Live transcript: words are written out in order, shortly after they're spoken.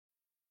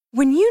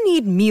When you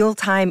need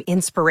mealtime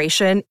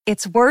inspiration,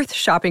 it's worth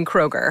shopping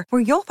Kroger,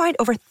 where you'll find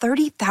over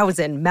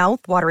 30,000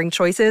 mouth-watering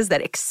choices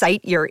that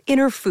excite your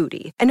inner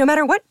foodie. And no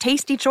matter what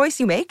tasty choice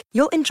you make,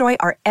 you'll enjoy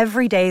our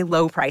everyday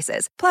low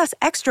prices, plus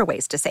extra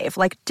ways to save,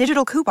 like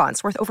digital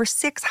coupons worth over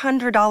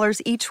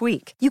 $600 each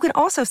week. You can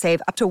also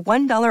save up to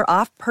 $1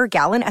 off per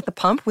gallon at the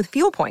pump with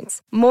fuel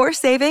points. More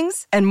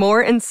savings and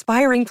more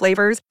inspiring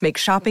flavors make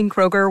shopping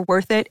Kroger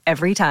worth it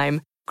every time.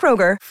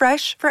 Kroger,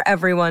 fresh for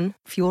everyone.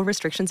 Fuel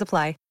restrictions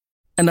apply.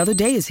 Another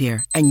day is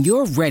here, and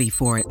you're ready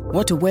for it.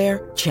 What to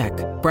wear? Check.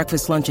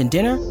 Breakfast, lunch, and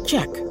dinner?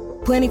 Check.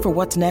 Planning for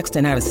what's next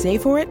and how to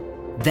save for it?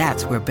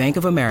 That's where Bank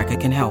of America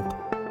can help.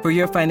 For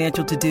your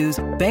financial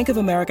to-dos, Bank of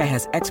America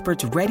has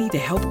experts ready to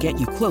help get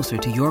you closer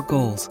to your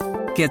goals.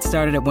 Get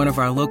started at one of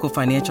our local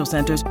financial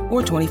centers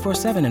or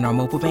 24/7 in our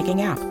mobile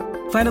banking app.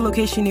 Find a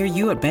location near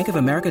you at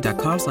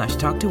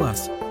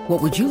bankofamerica.com/talktous.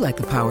 What would you like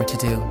the power to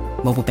do?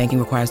 Mobile banking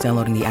requires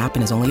downloading the app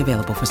and is only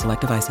available for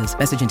select devices.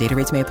 Message and data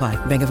rates may apply.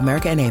 Bank of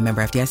America N.A.,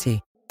 member FDIC.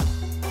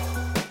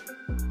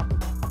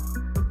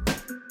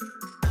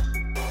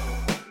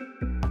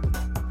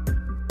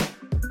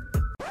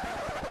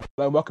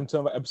 Hello and welcome to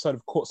another episode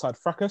of Courtside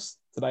Fracas.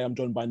 Today I'm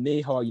joined by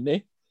Nee. How are you,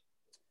 Nee?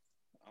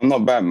 I'm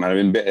not bad, man. I've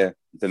been better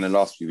than the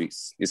last few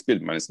weeks. It's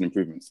good, man. It's an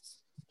improvement.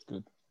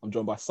 Good. I'm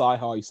joined by Sai.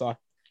 How are you, Sai?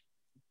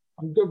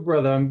 I'm good,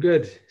 brother. I'm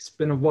good. It's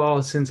been a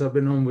while since I've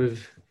been on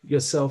with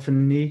yourself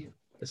and Nee,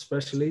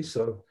 especially.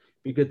 So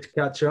be good to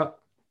catch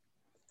up.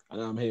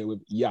 And I'm here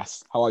with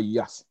Yas. How are you,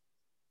 Yas?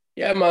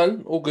 Yeah,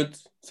 man. All good.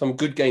 Some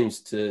good games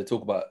to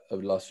talk about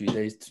over the last few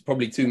days.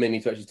 Probably too many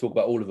to actually talk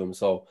about all of them.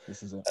 So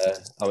This is it.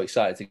 I'm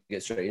excited to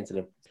get straight into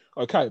them.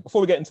 Okay,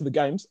 before we get into the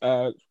games,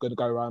 we're going to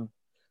go around,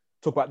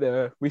 talk about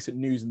the recent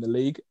news in the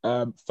league.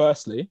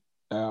 Firstly,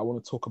 I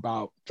want to talk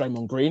about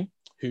Draymond Green,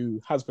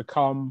 who has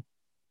become,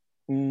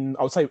 I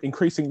would say,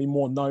 increasingly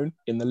more known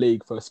in the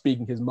league for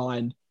speaking his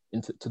mind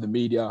to the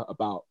media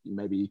about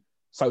maybe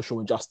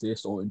social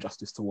injustice or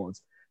injustice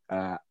towards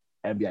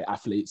NBA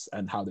athletes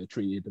and how they're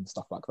treated and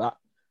stuff like that.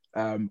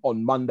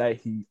 On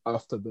Monday,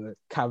 after the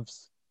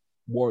Cavs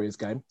Warriors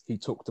game, he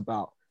talked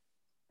about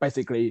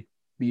basically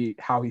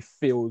how he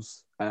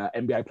feels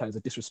NBA players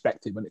are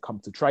disrespected when it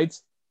comes to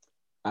trades,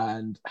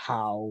 and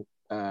how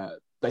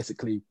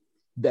basically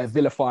they're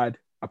vilified.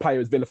 A player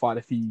is vilified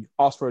if he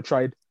asks for a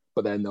trade,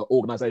 but then the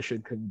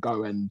organization can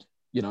go and,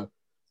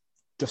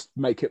 just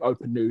make it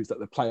open news that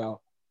the player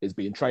is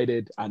being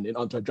traded. And in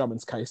Andre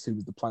Drummond's case, who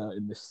was the player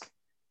in this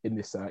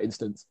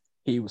instance,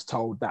 he was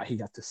told that he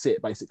had to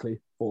sit basically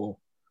for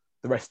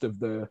the rest of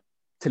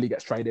till he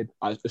gets traded,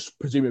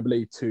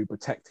 presumably to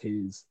protect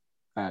his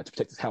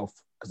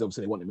health, because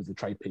obviously they want him as a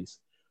trade piece.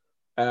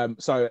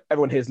 So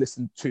everyone here has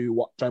listened to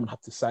what Draymond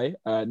had to say.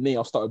 Nee,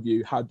 I'll start with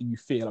you. How do you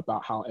feel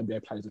about how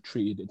NBA players are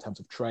treated in terms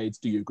of trades?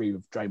 Do you agree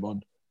with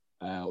Draymond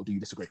or do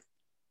you disagree?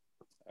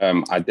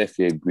 I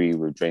definitely agree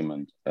with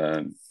Draymond.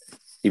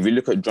 If you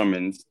look at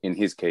Drummond, in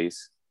his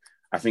case,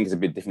 I think it's a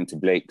bit different to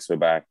Blake's,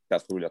 whereby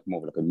that's probably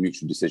more of a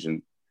mutual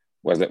decision.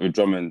 Whereas with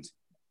Drummond,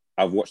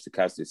 I've watched the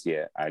Cavs this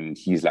year and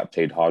he's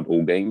played hard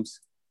all games.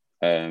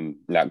 They're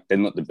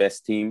not the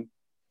best team.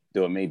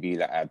 They were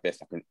maybe at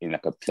best in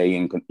a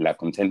play-in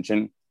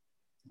contention.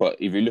 But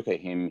if you look at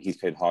him, he's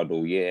played hard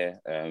all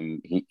year.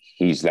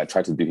 He's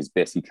tried to do his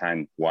best he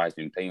can while he's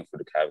been playing for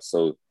the Cavs.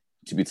 So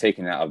to be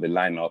taken out of the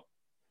lineup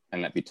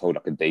and be told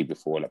a day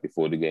before,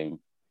 before the game,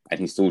 and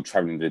he's still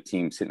traveling with the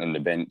team, sitting on the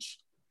bench,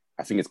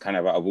 I think it's kind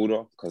of out of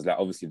order, because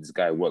obviously this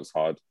guy works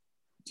hard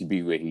to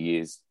be where he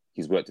is.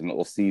 He's worked in the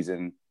off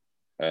season,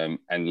 and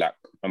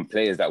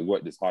players that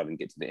work this hard and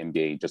get to the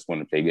NBA just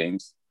want to play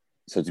games.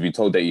 So to be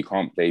told that you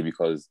can't play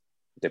because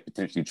they're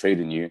potentially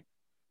trading you,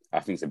 I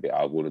think it's a bit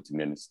out of order, to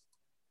be honest.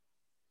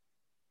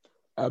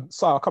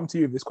 So I'll come to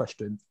you with this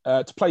question.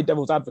 To play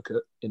devil's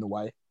advocate in a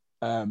way,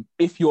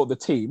 if you're the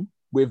team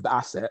with the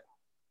asset,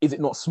 is it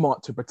not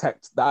smart to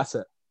protect the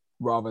asset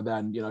rather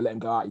than, let him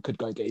go out? You could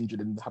go and get injured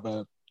and have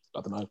a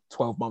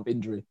 12-month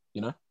injury,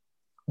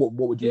 What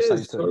would you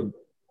say to him?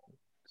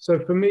 So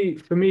for me,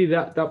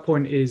 that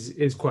point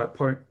is quite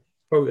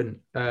potent.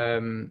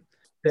 The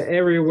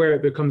area where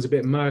it becomes a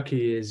bit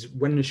murky is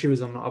when the shoe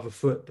is on the other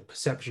foot, the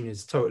perception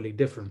is totally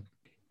different.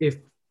 If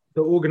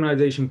the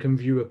organization can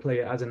view a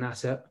player as an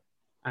asset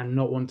and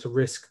not want to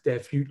risk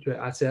their future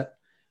asset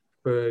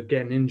for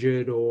getting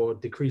injured or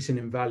decreasing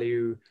in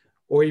value,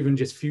 or even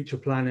just future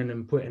planning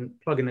and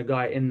plugging a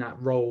guy in that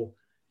role,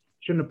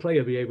 shouldn't a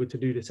player be able to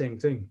do the same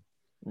thing?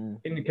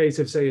 In the case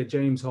of, say, a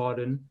James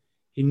Harden,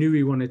 he knew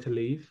he wanted to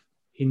leave.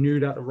 He knew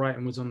that the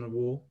writing was on the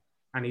wall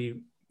and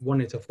he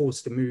wanted to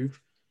force the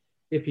move.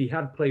 If he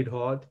had played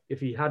hard,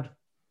 if he had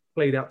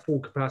played at full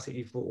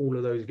capacity for all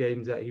of those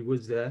games that he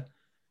was there,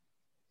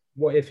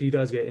 what if he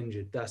does get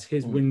injured? That's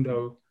his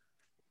window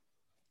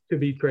to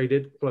be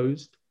traded,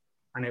 closed.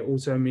 And it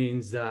also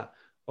means that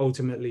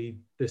ultimately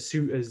the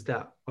suitors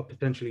that are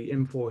potentially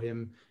in for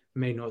him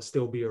may not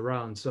still be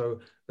around. So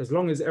as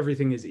long as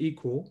everything is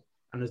equal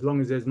and as long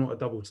as there's not a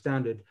double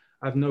standard,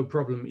 I have no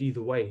problem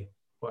either way.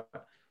 But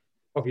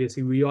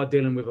obviously we are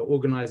dealing with an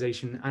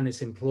organization and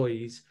its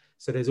employees.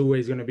 So there's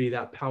always going to be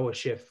that power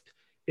shift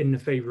in the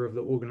favor of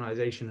the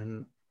organization.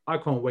 And I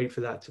can't wait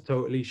for that to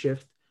totally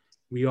shift.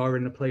 We are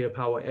in the player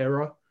power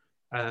era,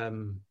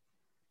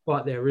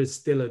 but there is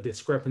still a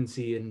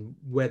discrepancy in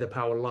where the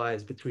power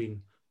lies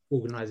between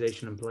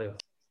organization and player.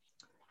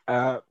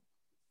 I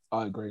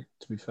agree,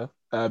 to be fair.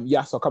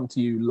 Yes, I'll come to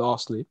you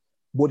lastly.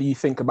 What do you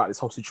think about this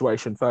whole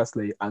situation,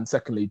 firstly? And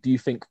secondly, do you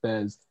think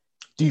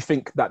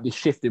that this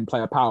shift in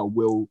player power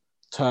will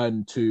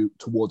turn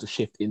towards a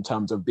shift in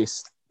terms of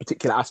this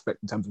particular aspect,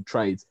 in terms of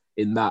trades,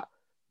 in that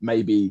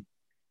maybe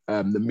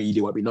the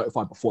media won't be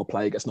notified before a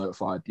player gets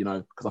notified,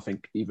 because I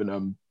think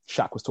even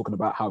Shaq was talking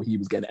about how he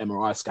was getting an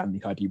MRI scan, he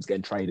heard he was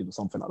getting traded or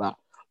something like that.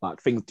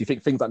 Do you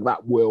think things like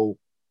that will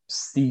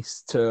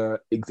cease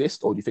to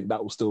exist, or do you think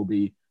that will still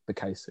be the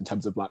case in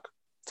terms of like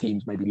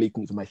teams maybe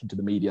leaking information to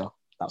the media,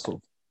 that sort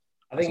of?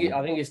 I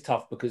think it's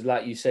tough because,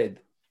 like you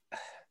said,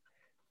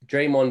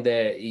 Draymond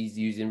there, he's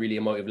using really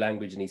emotive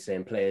language and he's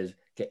saying players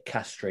get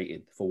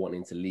castrated for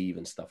wanting to leave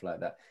and stuff like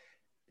that.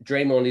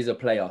 Draymond is a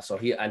player, so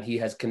he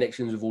has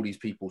connections with all these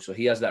people, so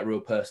he has that real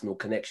personal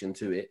connection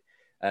to it.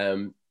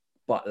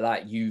 But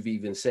like you've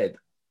even said,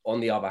 on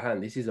the other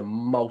hand, this is a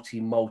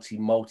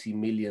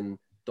multi-million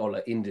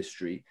dollar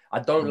industry. I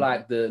don't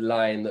like the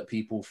line that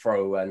people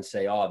throw and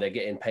say, "Oh, they're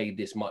getting paid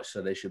this much,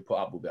 so they should put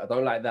up with it." I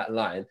don't like that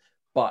line,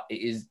 but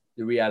it is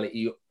the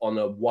reality on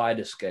a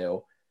wider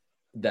scale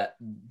that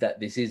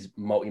this is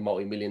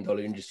multi-million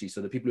dollar industry.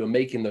 So the people who are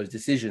making those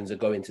decisions are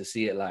going to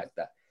see it like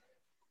that.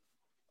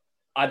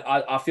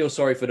 I feel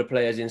sorry for the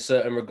players in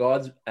certain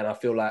regards, and I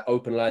feel like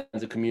open lines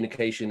of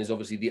communication is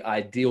obviously the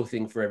ideal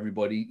thing for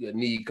everybody.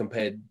 Nee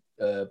compared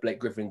Blake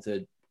Griffin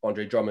to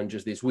Andre Drummond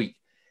just this week.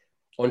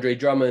 Andre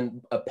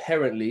Drummond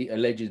apparently,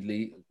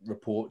 allegedly,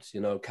 reports,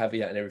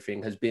 caveat and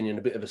everything, has been in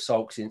a bit of a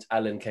sulk since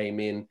Allen came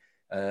in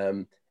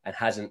and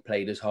hasn't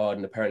played as hard,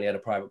 and apparently had a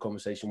private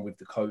conversation with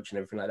the coach and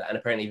everything like that. And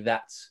apparently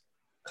that's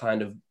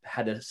kind of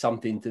had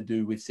something to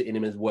do with sitting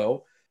him as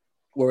well.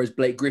 Whereas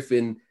Blake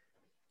Griffin,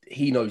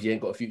 he knows he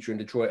ain't got a future in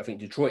Detroit. I think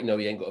Detroit know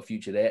he ain't got a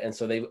future there. And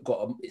so they've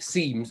got, it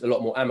seems, a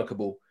lot more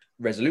amicable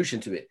resolution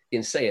to it.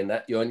 In saying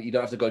that, you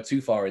don't have to go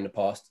too far in the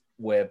past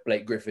where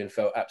Blake Griffin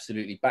felt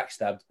absolutely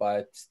backstabbed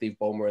by Steve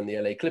Ballmer and the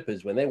LA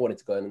Clippers when they wanted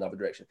to go in another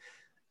direction.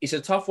 It's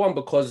a tough one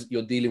because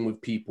you're dealing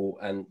with people,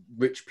 and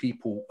rich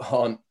people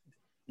aren't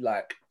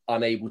like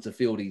unable to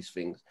feel these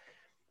things.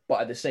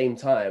 But at the same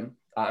time,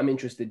 I'm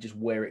interested just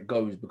where it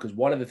goes, because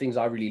one of the things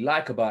I really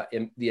like about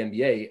the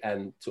NBA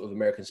and sort of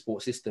American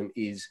sports system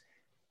is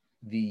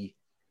the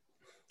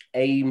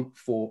aim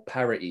for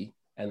parity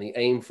and the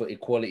aim for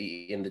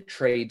equality in the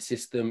trade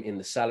system, in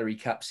the salary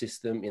cap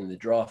system, in the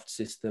draft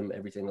system,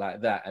 everything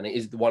like that. And it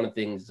is one of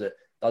the things that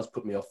does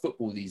put me off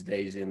football these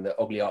days, in the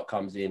ugly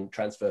outcomes in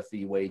transfer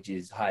fee,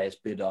 wages,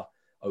 highest bidder,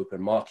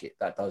 open market.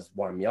 That does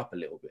wind me up a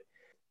little bit.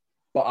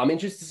 But I'm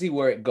interested to see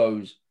where it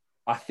goes.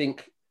 I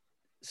think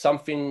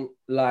something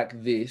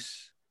like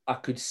this, I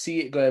could see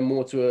it going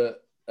more to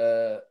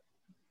a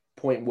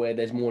point where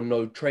there's more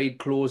no trade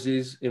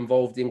clauses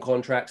involved in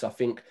contracts. I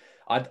think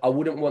I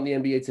wouldn't want the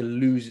NBA to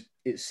lose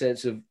its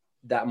sense of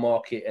that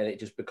market and it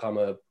just become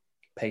a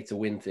pay to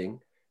win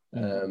thing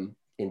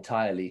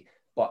entirely.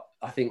 But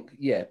I think,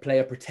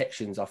 player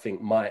protections, I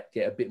think, might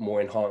get a bit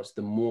more enhanced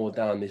the more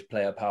down this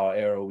player power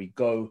era we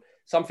go.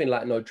 Something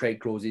like no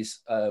trade clauses,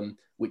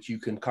 which you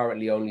can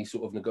currently only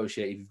sort of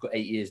negotiate if you've got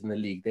 8 years in the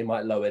league. They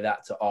might lower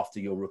that to after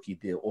your rookie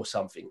deal or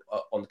something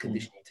on the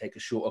condition you take a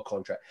shorter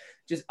contract.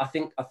 I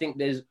think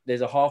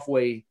there's a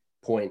halfway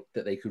point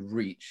that they could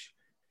reach.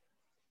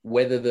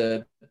 Whether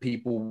the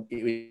people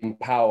in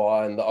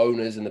power and the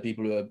owners and the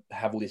people who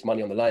have all this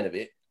money on the line of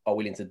it are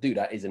willing to do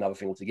that is another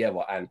thing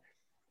altogether. And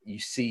you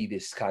see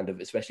this kind of,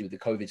 especially with the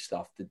COVID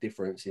stuff, the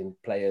difference in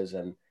players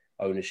and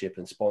ownership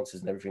and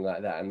sponsors and everything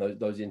like that. And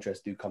those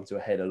interests do come to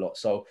a head a lot.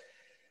 So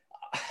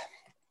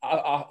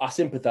I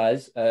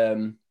sympathize,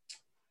 to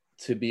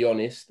be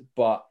honest.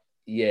 But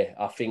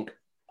I think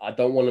I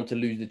don't want them to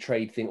lose the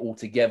trade thing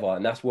altogether.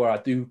 And that's where I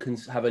do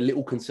have a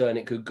little concern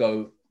it could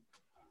go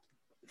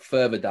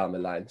further down the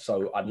line.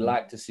 So I'd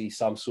like to see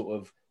some sort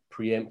of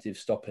preemptive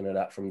stopping of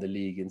that from the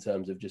league in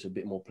terms of just a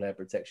bit more player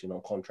protection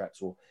on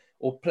contracts, or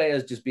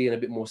players just being a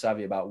bit more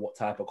savvy about what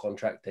type of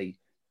contract they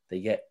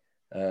get.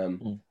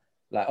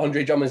 Like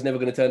Andre Drummond's never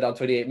going to turn down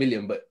 28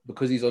 million, but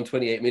because he's on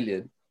 28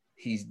 million,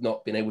 he's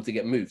not been able to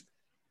get moved.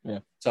 Yeah.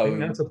 So I think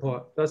that's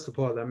the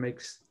part that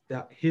makes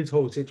that his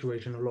whole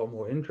situation a lot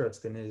more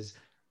interesting. Is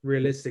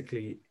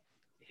realistically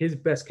his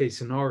best case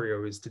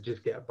scenario is to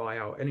just get a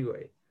buyout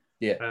anyway.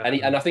 Yeah,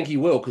 and I think he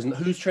will, because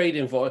who's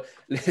trading for?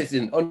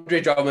 Listen,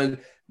 Andre Drummond,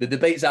 the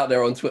debate's out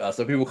there on Twitter,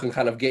 so people can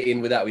kind of get in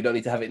with that. We don't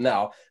need to have it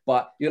now.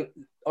 But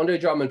Andre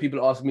Drummond,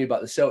 people are asking me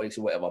about the Celtics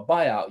or whatever.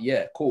 Buyout,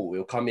 yeah, cool.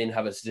 We'll come in,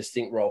 have a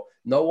distinct role.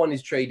 No one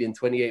is trading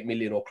 28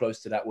 million or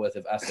close to that worth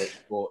of assets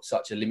for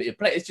such a limited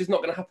play. It's just not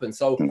going to happen.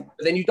 So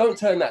then you don't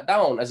turn that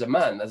down as a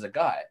man, as a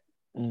guy.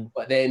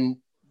 But then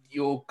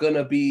you're going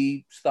to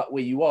be stuck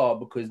where you are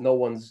because no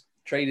one's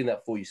trading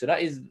that for you. So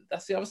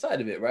that's the other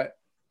side of it, right?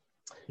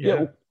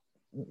 Yeah.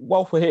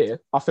 While we're here,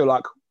 I feel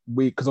like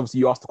because obviously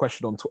you asked the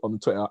question on the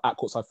Twitter at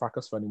Courtside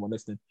Fracas for anyone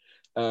listening.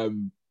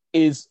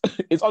 Is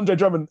Andre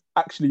Drummond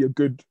actually a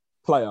good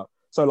player?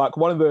 So like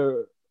one of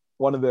the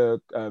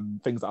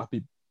things that I've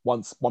been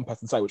one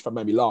person say, which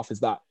made me laugh, is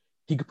that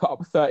he could put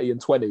up 30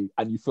 and 20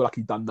 and you feel like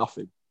he'd done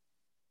nothing.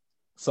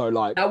 So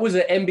like that was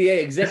an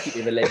NBA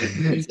executive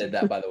allegedly who said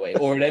that, by the way,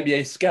 or an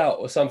NBA scout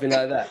or something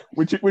like that.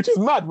 Which is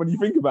mad when you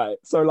think about it.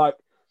 So like,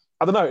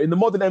 I don't know, in the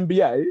modern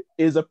NBA,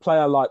 is a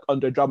player like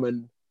Andre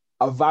Drummond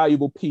a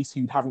valuable piece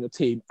you'd have in your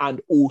team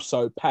and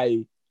also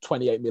pay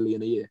 28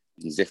 million a year?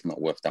 He's definitely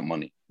not worth that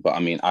money. But I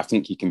mean, I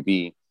think he can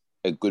be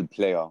a good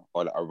player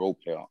or like a role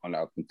player on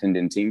like a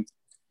contending team.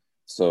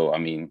 So, I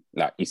mean,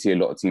 like you see a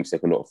lot of teams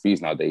take a lot of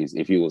fees nowadays.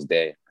 If he was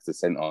there as a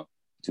centre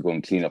to go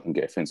and clean up and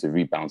get offensive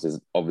rebounds, there's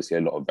obviously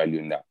a lot of value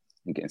in that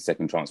and getting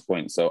second chance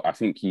points. So I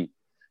think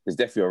there's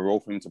definitely a role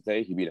for him to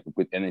play. He'd be like a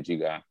good energy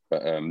guy,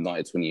 but not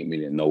at 28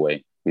 million, no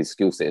way. His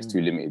skill set is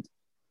too limited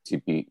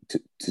to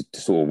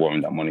sort of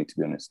warrant that money, to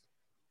be honest.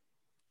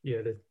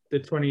 Yeah, the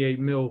 28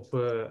 mil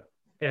for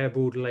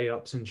airball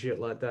layups and shit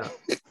like that.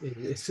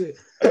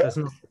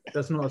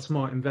 That's not a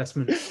smart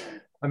investment.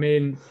 I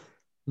mean,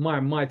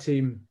 my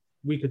team,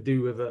 we could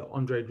do with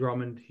Andre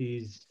Drummond.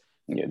 He's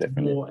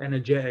more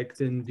energetic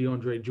than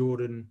DeAndre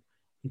Jordan.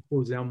 He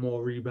pulls down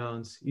more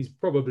rebounds. He's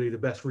probably the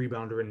best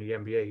rebounder in the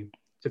NBA,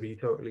 to be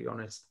totally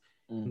honest,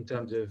 in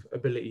terms of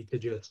ability to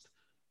just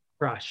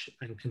crash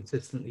and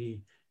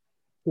consistently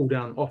pull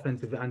down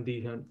offensive and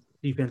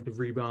defensive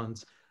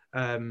rebounds.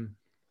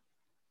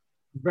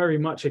 Very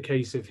much a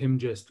case of him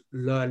just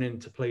learning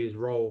to play his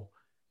role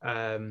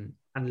and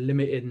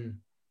limiting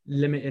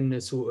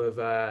the sort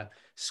of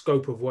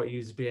scope of what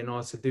he's being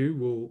asked to do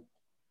will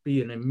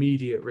be an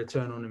immediate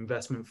return on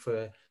investment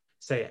for,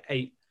 say,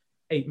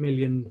 $8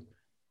 million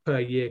per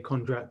year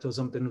contract or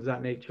something of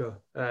that nature.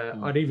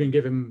 I'd even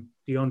give him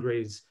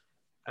DeAndre's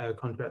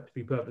contract, to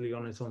be perfectly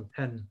honest, on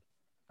 10.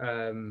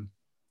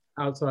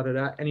 Outside of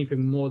that,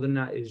 anything more than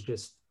that is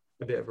just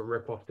a bit of a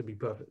rip-off, to be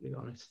perfectly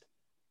honest.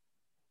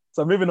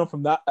 So moving on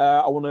from that,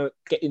 I want to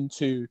get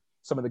into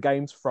some of the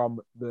games from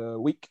the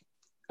week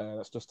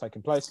that's just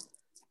taken place.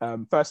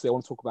 Firstly, I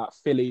want to talk about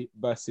Philly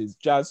versus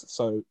Jazz.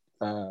 So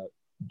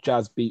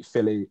Jazz beat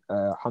Philly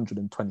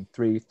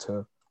 134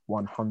 to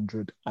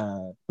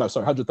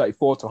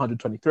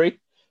 123.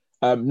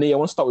 Nia, I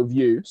want to start with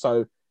you.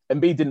 So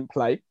Embiid didn't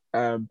play.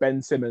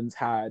 Ben Simmons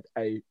had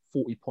a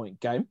 40-point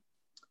game.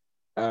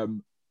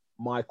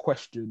 My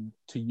question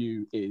to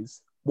you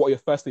is, what are your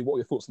thoughts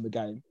on the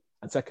game?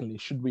 And secondly,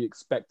 should we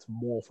expect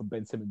more from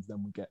Ben Simmons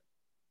than we get?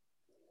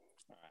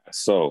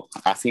 So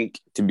I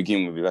think to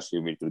begin with, it was actually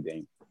a really good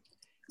game.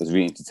 It was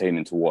really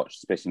entertaining to watch,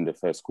 especially in the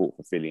first quarter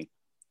for Philly.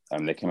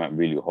 They came out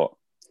really hot.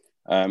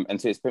 And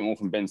to expect more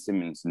from Ben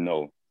Simmons,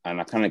 no. And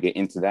I kind of get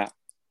into that.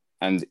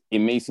 And it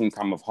may seem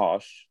kind of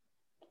harsh.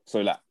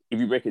 So like,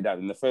 if you break it down,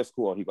 in the first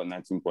quarter, he got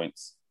 19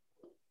 points.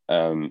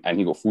 And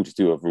he got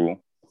 42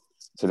 overall.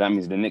 So that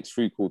means the next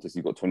three quarters,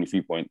 he got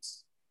 23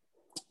 points.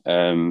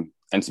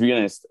 And to be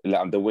honest,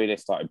 like, the way they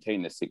started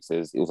playing the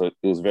Sixers, it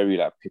was very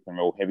like pick and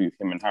roll heavy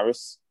with him and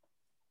Harris.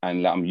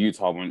 And like,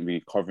 Utah weren't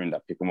really covering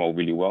that pick and roll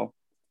really well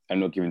and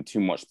not giving too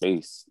much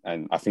space.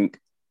 And I think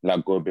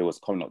like Gobert was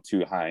coming up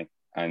too high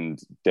and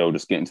they were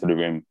just getting to the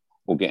rim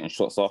or getting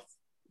shots off.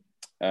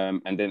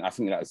 And then I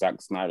think like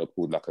Zach Snyder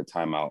called like a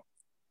timeout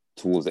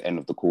towards the end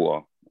of the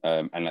quarter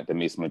and like they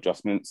made some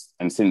adjustments.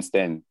 And since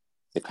then,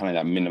 they kind of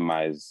like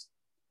minimize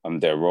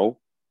their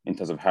role in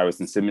terms of Harris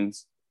and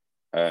Simmons.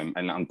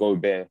 And like,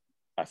 Gobert,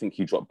 I think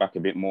he dropped back a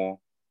bit more.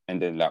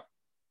 And then like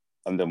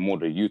under more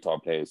the Utah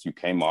players who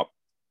came up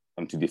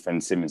to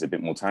defend Simmons a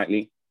bit more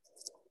tightly.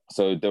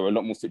 So there were a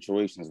lot more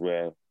situations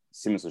where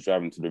Simmons was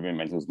driving to the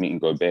rim and he was meeting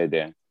Gobert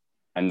there.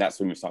 And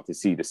that's when we start to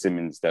see the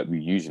Simmons that we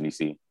usually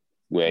see,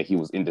 where he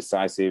was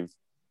indecisive,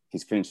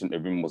 his finishing at the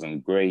rim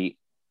wasn't great,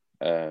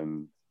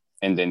 and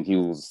then he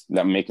was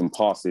like making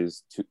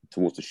passes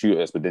towards the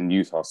shooters, but then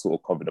Utah sort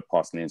of covered the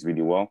pass lanes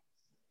really well.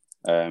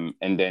 And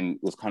then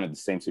it was kind of the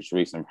same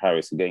situation with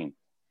Harris again.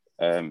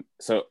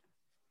 So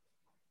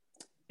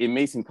it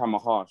may seem kind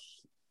of harsh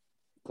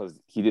because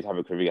he did have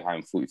a career high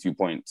in 42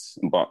 points,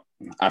 but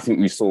I think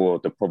we saw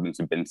the problems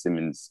with Ben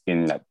Simmons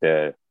in like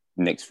the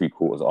next three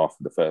quarters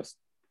after the first.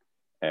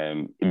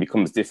 It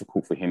becomes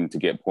difficult for him to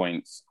get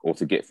points or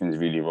to get things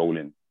really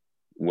rolling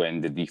when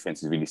the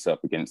defense is really set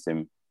up against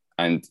him.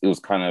 And it was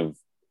kind of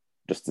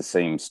just the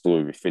same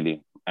story with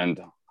Philly. And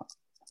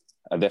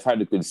they've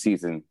had a good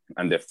season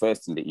and they're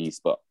first in the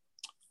East, but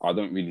I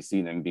don't really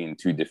see them being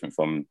too different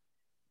from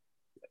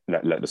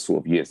like the sort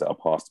of years that are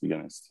past, to be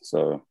honest.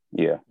 So,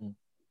 yeah.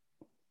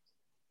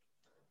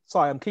 So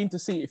I'm keen to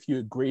see if you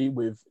agree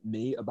with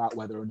me about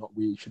whether or not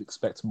we should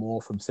expect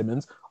more from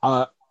Simmons.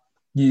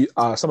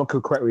 Someone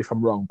could correct me if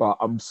I'm wrong, but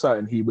I'm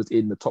certain he was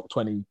in the top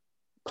 20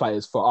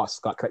 players for us,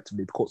 like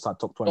collectively, the courtside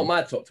top 20. Not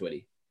my top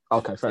 20.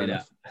 Okay, fair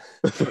enough.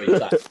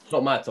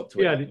 Not my top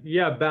 20.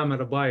 Yeah, Bam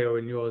Adebayo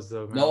in yours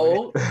though. Man.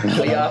 No,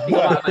 yeah, I think I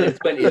might have made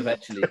 20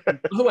 eventually.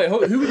 Wait,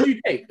 who would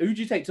you take? Who would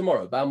you take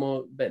tomorrow, Bam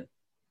or Ben?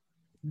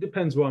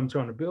 Depends what I'm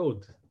trying to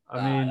build. I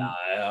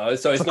mean,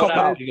 so it's a not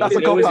cop-out. that. That's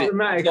a cop-out.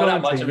 It's not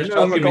that much of a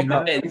struggle. You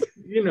know me.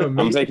 You know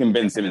me. I'm taking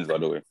Ben Simmons, by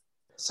the way.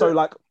 So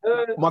like,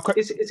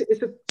 it's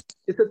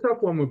a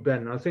tough one with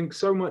Ben. I think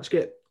so much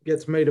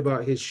gets made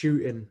about his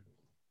shooting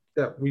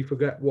that we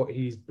forget what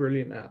he's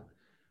brilliant at.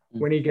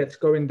 When he gets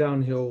going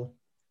downhill,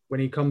 when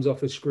he comes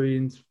off his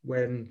screens,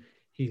 when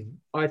he's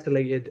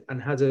isolated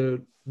and has a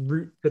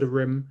route to the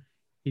rim,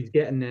 he's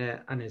getting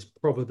there and is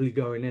probably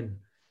going in.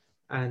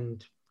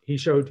 And he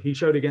showed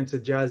against the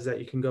Jazz that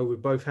you can go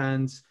with both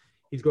hands.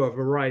 He's got a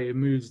variety of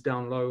moves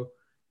down low.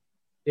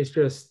 It's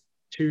just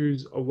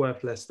twos are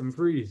worth less than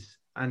threes.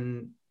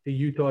 And the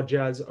Utah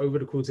Jazz over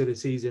the course of the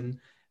season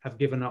have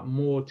given up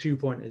more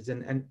 2-pointers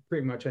than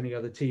pretty much any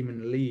other team in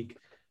the league,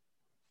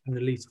 and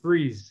at least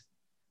threes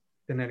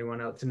than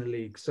anyone else in the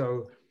league.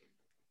 So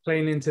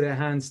playing into their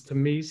hands to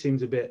me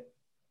seems a bit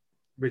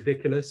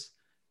ridiculous.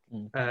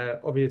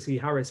 Obviously,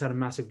 Harris had a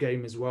massive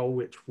game as well,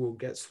 which will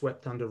get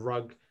swept under the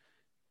rug.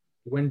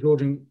 When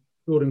Jordan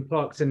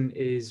Clarkson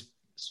is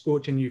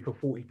scorching you for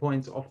 40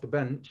 points off the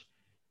bench,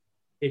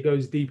 it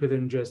goes deeper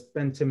than just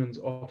Ben Simmons'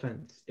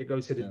 offense. It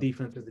goes to the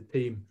defense of the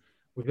team.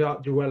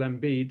 Without Joel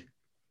Embiid,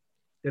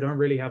 they don't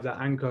really have that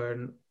anchor.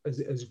 And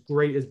as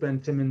great as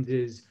Ben Simmons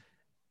is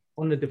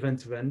on the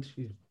defensive end,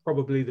 he's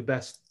probably the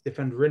best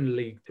defender in the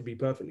league, to be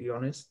perfectly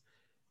honest.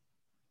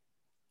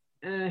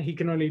 He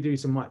can only do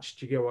so much.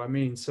 Do you get what I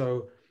mean?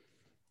 So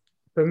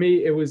for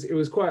me, it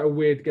was quite a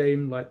weird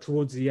game. Like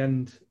towards the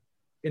end,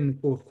 in the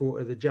fourth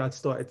quarter, the Jazz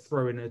started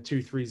throwing a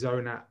 2-3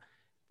 zone at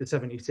the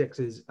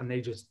 76ers, and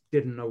they just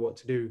didn't know what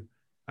to do.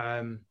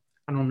 And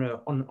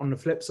on the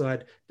flip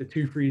side, the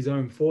 2-3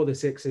 zone for the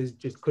Sixers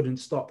just couldn't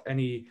stop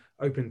any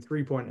open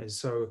 3-pointers.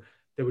 So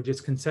there were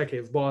just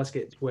consecutive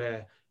baskets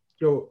where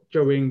Joe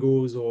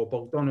Ingles or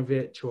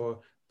Bogdanovich or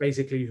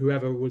basically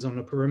whoever was on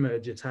the perimeter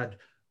just had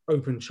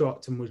open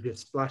shots and was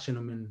just splashing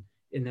them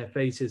in their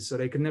faces. So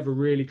they could never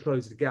really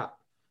close the gap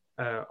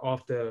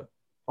after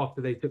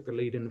they took the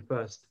lead in the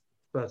first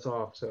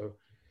half. So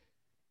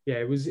yeah,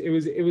 it was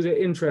an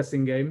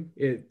interesting game.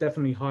 It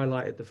definitely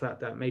highlighted the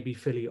fact that maybe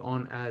Philly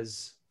aren't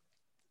as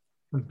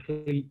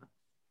complete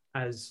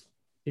as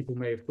people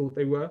may have thought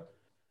they were.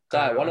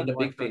 So one of the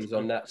big things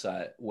on that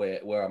side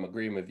where I'm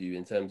agreeing with you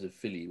in terms of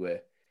Philly,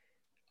 where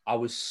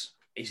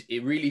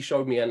it really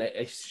showed me, and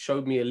it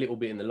showed me a little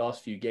bit in the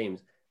last few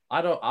games.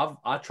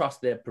 I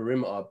trust their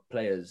perimeter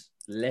players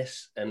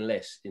less and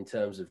less in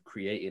terms of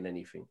creating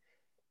anything.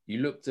 You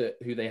looked at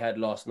who they had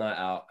last night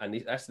out,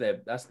 and that's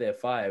their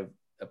five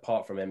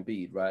apart from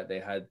Embiid, right? They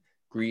had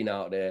Green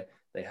out there,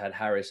 they had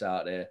Harris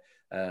out there,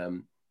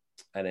 and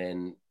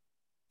then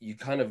you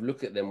kind of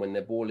look at them when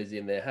their ball is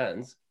in their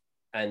hands,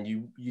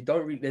 and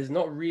there's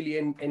not really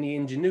any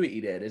ingenuity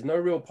there. There's no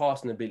real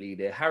passing ability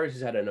there. Harris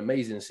has had an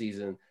amazing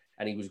season,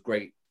 and he was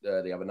great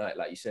the other night,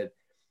 like you said.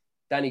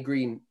 Danny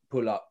Green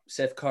pull up,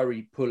 Seth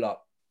Curry pull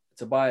up,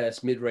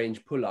 Tobias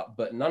mid-range pull up,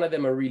 but none of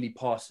them are really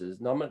passers.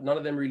 None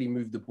of them really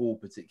move the ball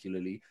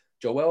particularly.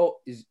 Joel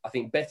is, I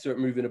think, better at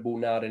moving the ball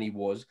now than he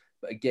was,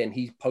 but again,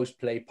 he's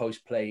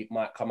post-play,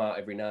 might come out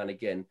every now and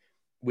again.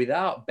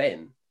 Without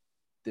Ben,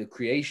 the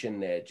creation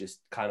there just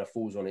kind of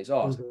falls on its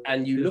arse.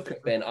 And you look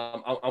at Ben,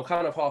 I'm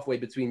kind of halfway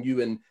between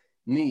you and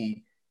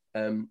Nee.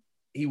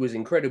 He was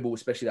incredible,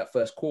 especially that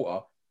first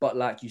quarter. But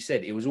like you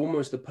said, it was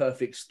almost a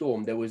perfect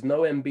storm. There was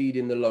no Embiid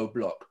in the low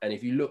block. And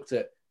if you looked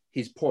at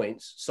his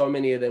points, so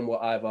many of them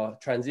were either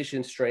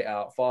transition straight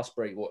out, fast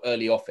break, or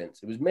early offense.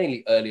 It was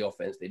mainly early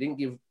offense. They didn't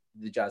give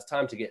the Jazz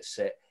time to get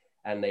set.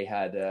 And they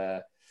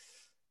had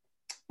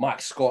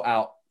Mike Scott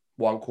out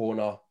one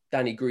corner,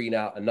 Danny Green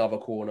out another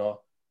corner,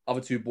 other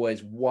two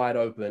boys wide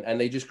open.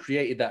 And they just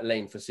created that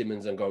lane for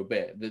Simmons and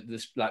Gobert.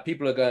 Like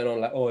people are going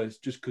on like, oh, it's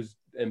just because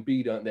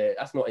Embiid aren't there.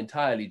 That's not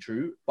entirely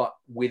true. But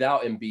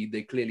without Embiid,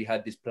 they clearly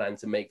had this plan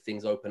to make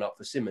things open up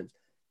for Simmons.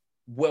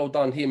 Well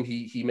done him.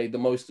 He made the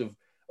most of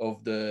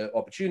the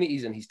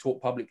opportunities, and he's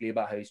talked publicly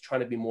about how he's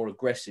trying to be more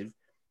aggressive,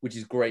 which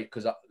is great,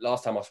 because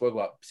last time I spoke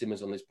about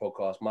Simmons on this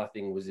podcast, my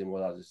thing was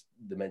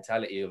the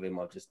mentality of him.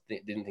 I just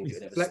didn't think he's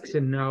it would ever flexing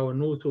stick. Now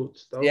and all sorts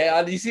of stuff.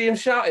 Yeah, you see him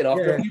shouting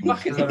after a few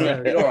buckets. All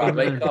right,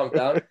 mate, calm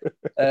down.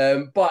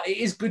 But it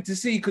is good to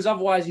see, because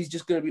otherwise he's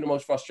just going to be the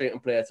most frustrating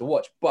player to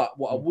watch. But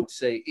what I would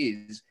say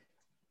is,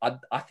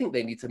 I think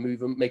they need to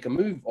make a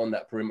move on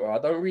that perimeter. I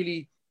don't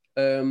really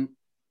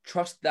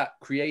trust that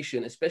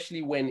creation,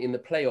 especially when in the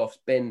playoffs,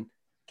 Ben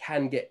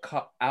can get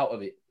cut out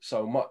of it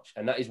so much.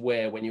 And that is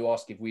where, when you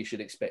ask if we should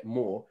expect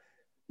more,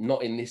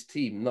 not in this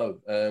team, no.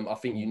 I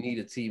think you need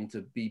a team to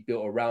be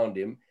built around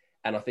him.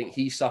 And I think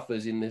he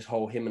suffers in this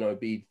whole him and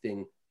Embiid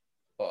thing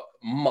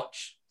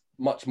much,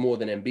 much more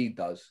than Embiid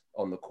does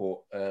on the court.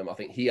 I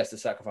think he has to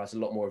sacrifice a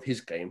lot more of his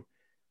game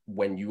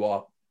when you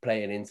are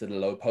playing into the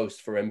low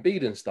post for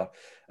Embiid and stuff.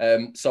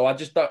 So I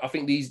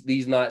think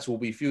these nights will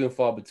be few and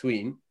far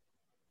between.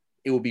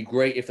 It would be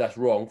great if that's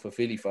wrong for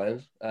Philly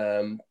fans.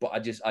 But I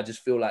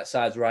just feel like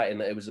Sad's right in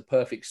that it was a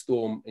perfect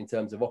storm in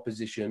terms of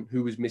opposition,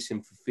 who was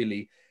missing for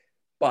Philly.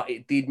 But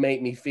it did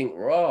make me think,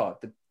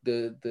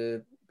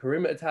 the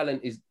perimeter talent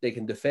is they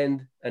can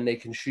defend and they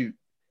can shoot.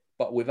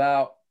 But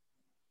without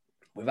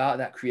without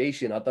that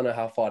creation, I don't know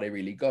how far they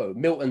really go.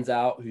 Milton's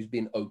out, who's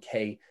been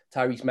okay.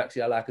 Tyrese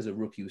Maxey, I like as a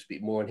rookie. We'll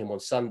speak more on him on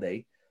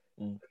Sunday.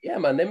 Yeah,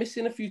 man, they're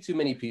missing a few too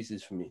many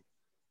pieces for me.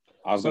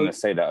 I was going to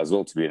say that as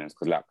well, to be honest,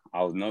 because like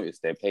I'll notice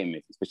their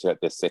playmaking, especially like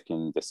the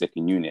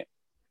second unit.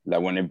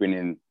 Like when they bring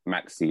in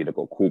Maxi, they've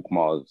got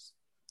Korkmaz,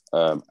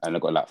 and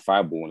they've got like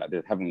Fireball. Like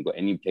they haven't got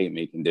any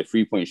playmaking. Their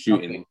 3-point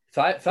shooting.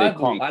 Okay.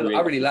 Fireball, I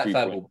really like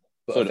Fireball.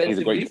 But so he's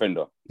a great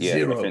defender. Yeah,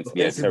 zero.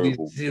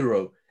 Terrible.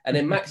 Zero. And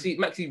then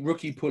Maxi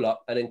rookie pull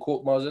up, and then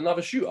Korkmaz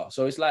another shooter.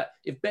 So it's like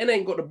if Ben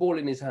ain't got the ball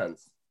in his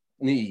hands,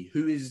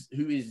 who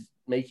is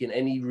making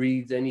any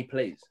reads, any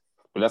plays?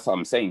 Well, that's what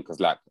I'm saying, because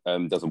like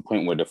there's a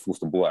point where they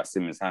forced the ball out of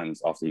Simmons'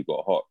 hands after he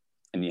got hot,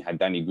 and you had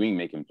Danny Green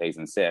making plays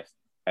and Seth,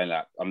 and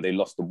like they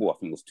lost the ball. I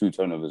think it was 2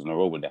 turnovers in a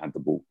row when they had the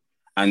ball.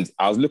 And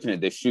I was looking at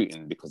their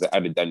shooting because they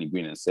added Danny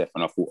Green and Seth,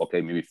 and I thought,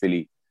 okay, maybe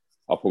Philly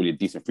are probably a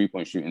decent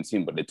 3-point shooting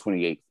team, but they're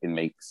 28th in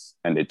makes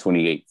and they're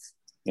 28th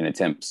in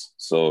attempts.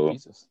 So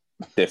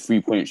their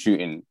 3-point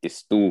shooting is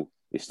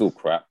still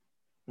crap.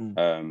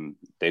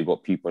 They've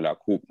got people like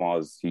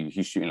Korkmaz,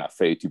 he's shooting like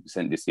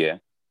 32% this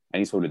year, and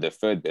he's probably their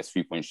 3rd best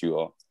 3-point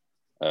shooter.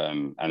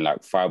 And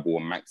like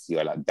Fireball and Maxi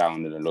are like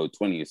down in the low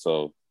 20s.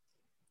 So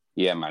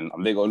yeah, man,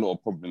 they got a lot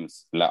of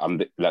problems.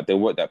 Like they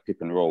work that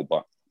pick and roll,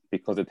 but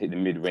because they take the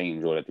mid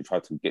range or that they try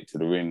to get to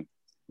the rim,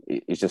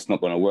 it's just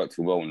not going to work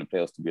too well in the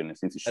playoffs, to be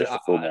honest. It's just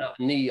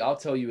I'll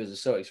tell you as a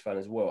Celtics fan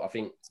as well, I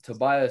think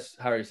Tobias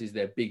Harris is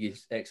their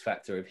biggest X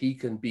factor. If he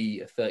can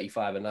be a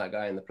 35 a night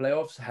guy in the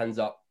playoffs, hands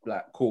up,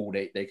 like cool,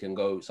 they can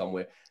go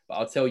somewhere. But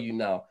I'll tell you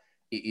now,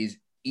 it is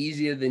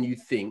easier than you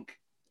think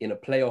in a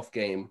playoff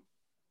game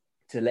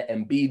to let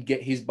Embiid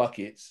get his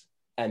buckets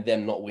and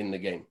them not win the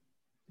game.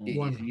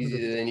 It's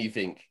easier than you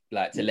think.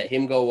 Like to let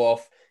him go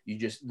off, you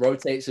just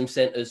rotate some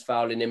centers,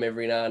 fouling him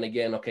every now and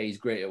again. Okay, he's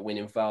great at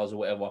winning fouls or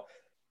whatever,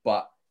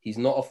 but he's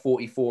not a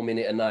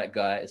 44-minute a night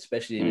guy,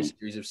 especially in a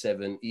series of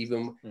 7.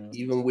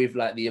 Even with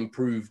like the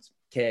improved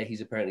care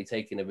he's apparently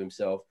taking of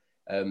himself,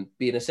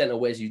 being a center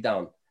wears you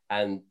down.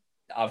 And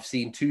I've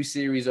seen 2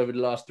 series over the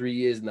last 3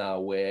 years now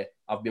where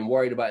I've been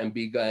worried about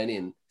Embiid going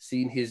in,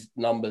 seen his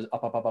numbers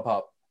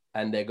up,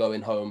 and they're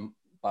going home,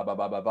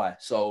 bye.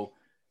 So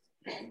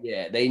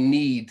yeah, they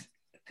need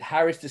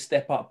Harris to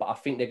step up, but I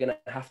think they're going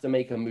to have to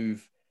make a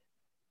move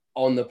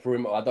on the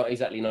perimeter. I don't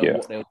exactly know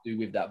what they'll do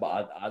with that,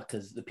 but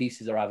because the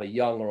pieces are either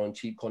young or on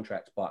cheap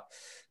contracts. But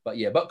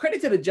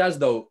credit to the Jazz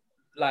though.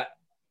 Like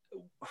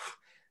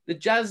the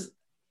Jazz,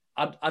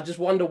 I just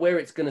wonder where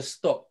it's going to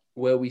stop.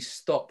 Where we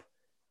stop,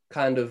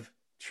 kind of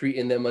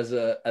treating them as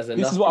a.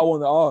 This is what I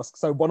want to ask.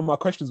 So one of my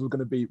questions was going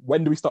to be,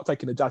 when do we start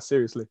taking the Jazz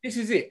seriously? This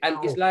is it, and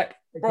it's like,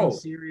 bro,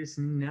 serious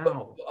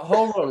now.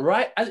 Hold on,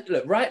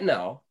 right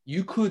now,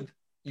 you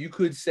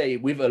could say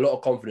with a lot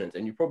of confidence,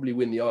 and you probably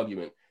win the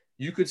argument.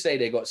 You could say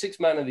they got 6th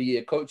man of the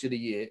year, coach of the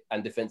year,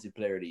 and defensive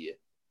player of the year.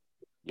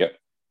 Yep.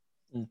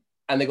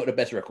 And they got the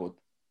best record.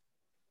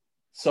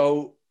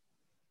 So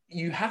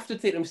you have to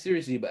take them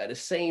seriously, but at the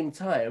same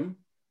time,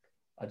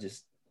 I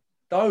just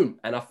don't.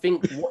 And I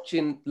think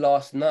watching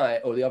last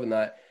night or the other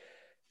night,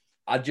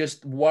 I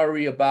just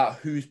worry about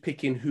who's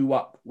picking who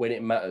up when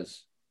it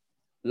matters.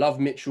 Love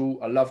Mitchell.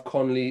 I love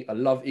Conley. I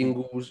love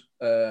Ingles.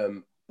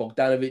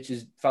 Bogdanovic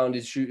has found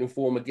his shooting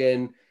form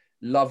again.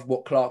 Love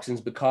what Clarkson's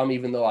become,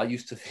 even though I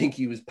used to think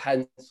he was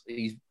pants.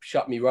 He's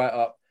shut me right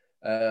up.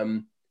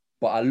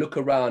 But I look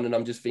around and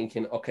I'm just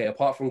thinking, okay,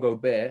 apart from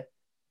Gobert,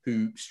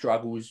 who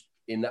struggles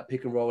in that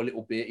pick and roll a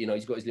little bit,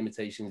 he's got his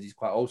limitations. He's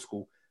quite old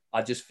school.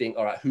 I just think,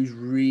 all right, who's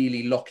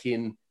really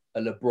locking a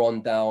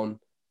LeBron down?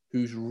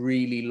 Who's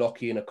really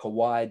locking a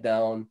Kawhi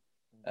down?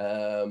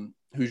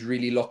 Who's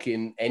really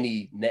locking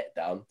any net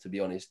down, to be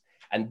honest?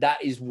 And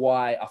that is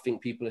why I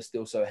think people are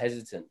still so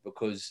hesitant,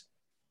 because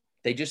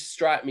they just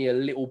strike me a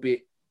little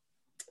bit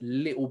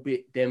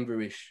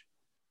Denverish.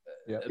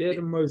 Yeah. They're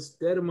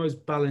the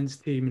most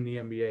balanced team in the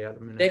NBA at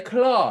the minute. They're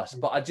class,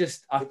 but I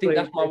think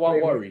that's my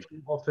one worry.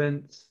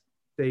 Offense,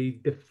 they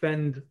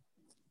defend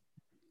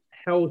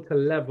hell to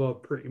leather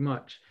pretty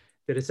much.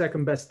 They're the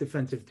 2nd best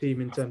defensive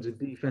team in terms of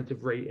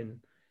defensive rating.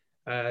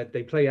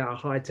 They play at a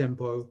high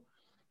tempo.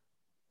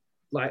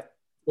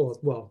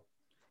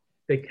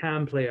 They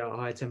can play at a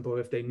high tempo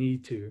if they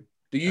need to.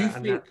 Do you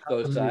think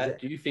those guys?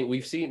 Do you think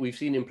we've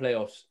seen in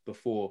playoffs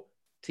before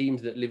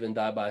teams that live and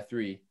die by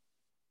 3,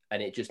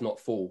 and it just not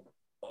fall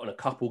on a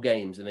couple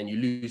games, and then you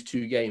lose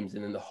 2 games,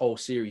 and then the whole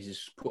series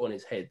is put on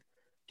its head?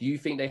 Do you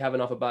think they have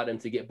enough about them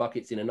to get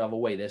buckets in another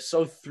way? They're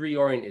so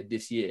 3-oriented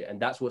this year, and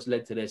that's what's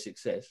led to their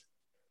success.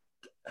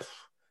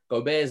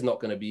 Gobert's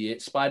not going to be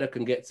it. Spider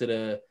can get to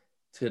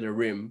the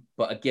rim,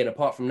 but again,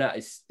 apart from that,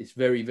 it's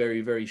very, very,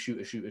 very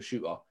shooter.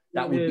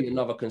 That would be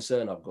another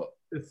concern I've got.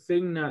 The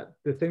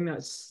thing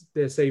that's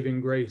their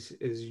saving grace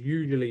is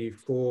usually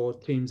for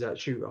teams that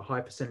shoot a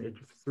high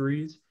percentage of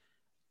threes,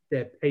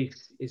 their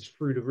pace is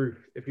through the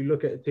roof. If you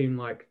look at a team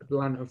like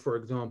Atlanta, for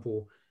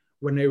example,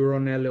 when they were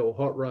on their little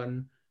hot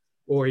run,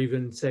 or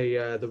even say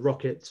the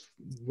Rockets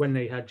when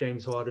they had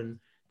James Harden,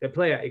 they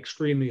play at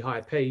extremely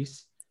high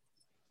pace,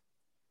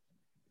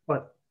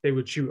 but they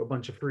would shoot a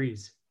bunch of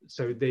threes.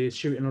 So they're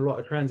shooting a lot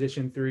of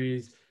transition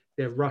threes,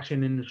 they're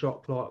rushing in the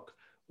shot clock,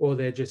 or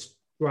they're just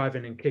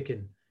driving and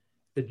kicking.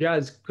 The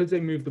Jazz, because they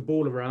move the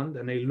ball around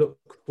and they look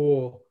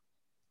for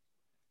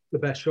the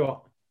best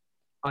shot,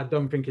 I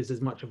don't think it's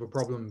as much of a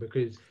problem,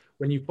 because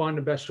when you find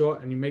the best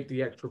shot and you make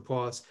the extra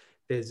pass,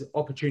 there's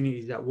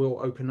opportunities that will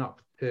open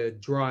up to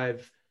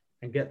drive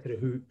and get to the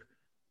hoop,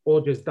 or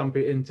just dump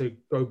it into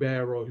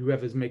Gobert or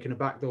whoever's making a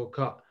backdoor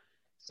cut.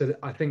 So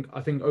I think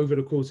over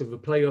the course of a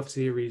playoff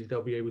series,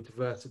 they'll be able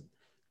to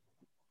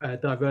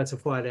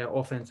diversify their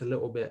offense a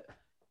little bit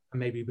and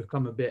maybe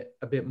become a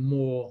bit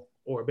more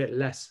or a bit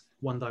less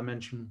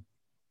one-dimensional.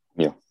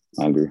 Yeah,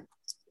 I agree.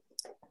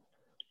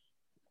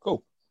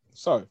 Cool.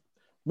 So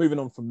moving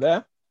on from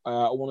there,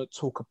 I want to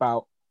talk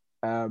about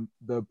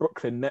the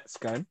Brooklyn Nets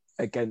game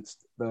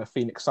against the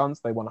Phoenix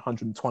Suns. They won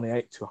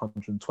 128 to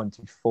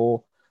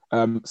 124.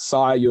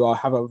 Sai, you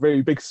have a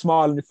very big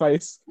smile on your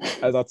face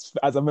as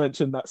I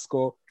mentioned that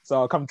score.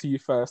 So I'll come to you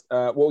first.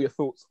 What were your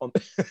thoughts on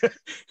the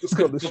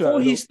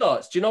Before he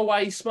starts, do you know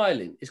why he's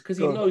smiling? It's because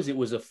he knows it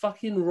was a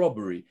fucking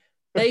robbery.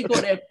 They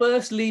got their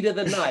first lead of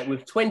the night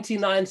with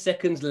 29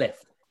 seconds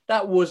left.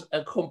 That was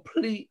a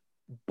complete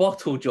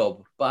bottle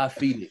job by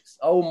Phoenix.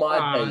 Oh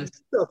my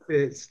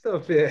days.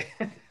 Stop it.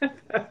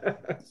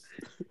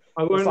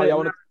 I won't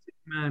let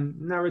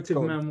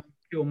narrative man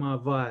kill my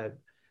vibe.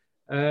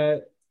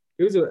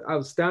 It was an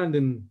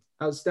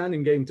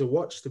outstanding game to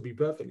watch, to be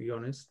perfectly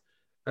honest.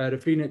 The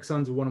Phoenix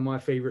Suns are one of my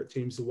favorite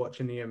teams to watch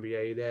in the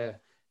NBA. They're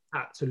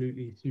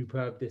absolutely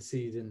superb this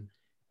season.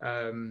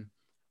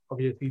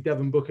 Obviously,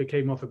 Devin Booker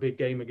came off a big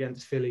game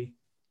against Philly.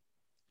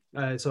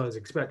 So I was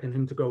expecting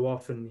him to go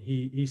off, and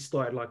he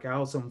started like a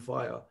house on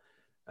fire.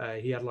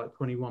 He had like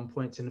 21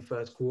 points in the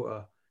first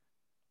quarter.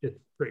 Just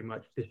pretty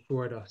much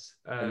destroyed us.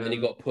 And then he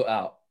got put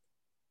out.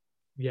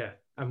 Yeah,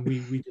 and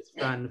we just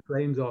fanned the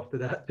flames after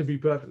that, to be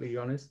perfectly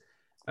honest.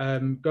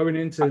 Going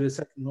into the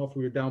second half,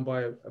 we were down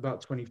by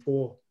about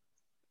 24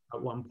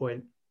 at one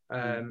point,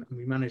 and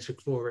we managed to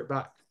claw it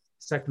back.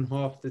 Second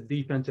half, the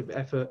defensive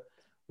effort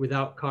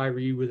without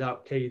Kyrie,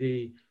 without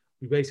KD,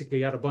 we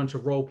basically had a bunch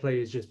of role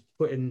players just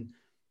putting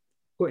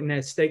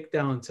their stake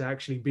down to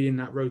actually be in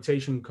that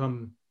rotation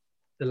come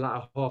the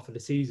latter half of the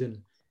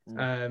season.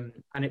 And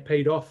it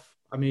paid off.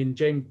 I mean,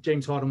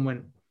 James Harden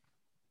went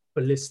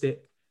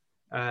ballistic.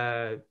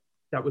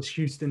 That was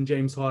Houston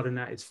James Harden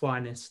at his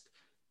finest.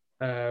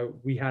 No,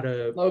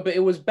 but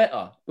it was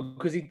better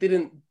because he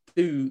didn't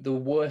do the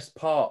worst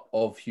part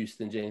of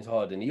Houston James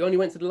Harden. He only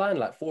went to the line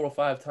like 4 or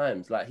 5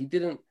 times. Like, he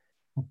didn't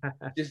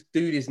just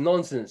do this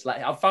nonsense.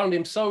 Like, I found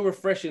him so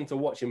refreshing to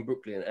watch in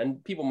Brooklyn.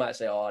 And people might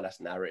say, "Oh,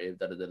 that's narrative.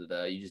 Da da da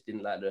da. You just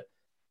didn't like the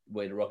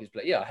way the Rockets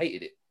play." Yeah, I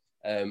hated it.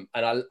 And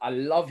I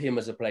love him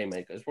as a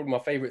playmaker. It's probably my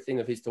favorite thing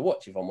of his to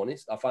watch, if I'm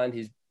honest. I find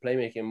his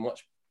playmaking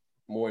much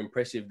more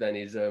impressive than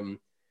his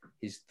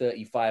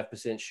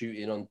 35%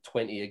 shooting on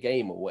 20 a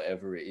game or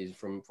whatever it is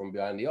from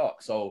behind the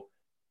arc. So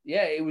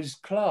yeah, it was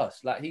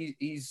class. Like,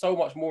 he's so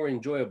much more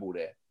enjoyable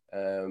there.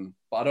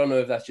 But I don't know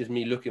if that's just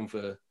me looking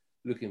for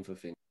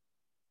things.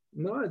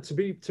 No, to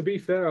be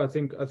fair, I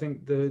think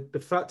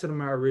the fact of the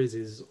matter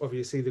is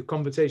obviously the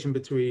conversation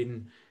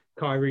between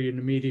Kyrie and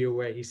the media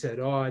where he said,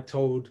 "Oh, I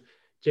told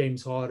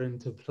James Harden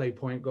to play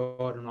point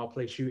guard and I'll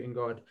play shooting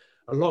guard."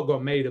 A lot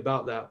got made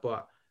about that,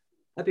 but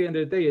at the end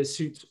of the day, it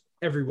suits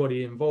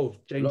everybody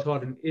involved. James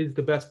Harden is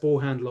the best ball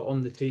handler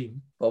on the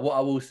team. But what I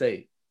will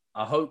say,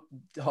 I hope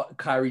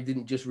Kyrie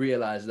didn't just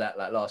realize that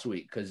like last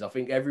week, because I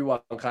think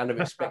everyone kind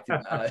of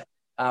expected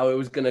how it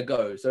was going to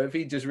go. So if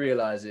he just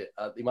realized it,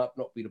 he might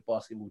not be the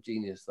basketball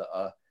genius that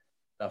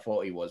I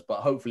thought he was,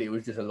 but hopefully it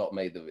was just a lot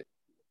made of it.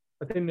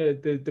 I think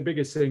the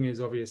biggest thing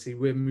is obviously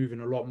we're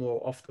moving a lot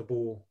more off the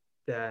ball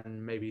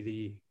than maybe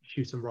the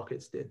Houston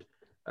Rockets did.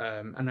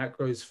 And that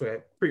goes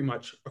for pretty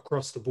much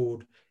across the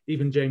board.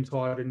 Even James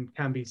Harden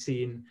can be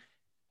seen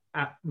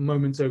at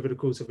moments over the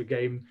course of a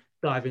game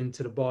dive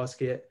into the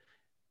basket,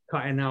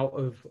 cutting out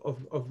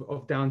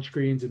of down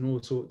screens and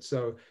all sorts.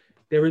 So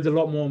there is a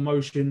lot more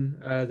motion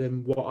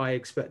than what I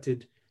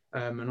expected,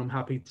 and I'm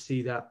happy to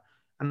see that.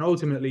 And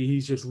ultimately,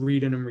 he's just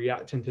reading and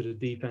reacting to the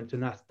defense,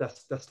 and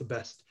that's the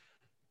best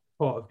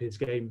part of his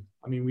game.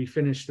 I mean, we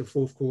finished the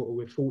fourth quarter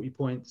with 40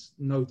 points,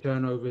 no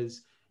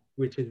turnovers,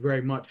 which is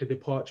very much a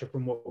departure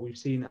from what we've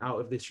seen out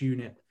of this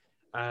unit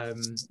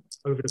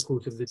over the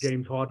course of the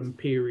James Harden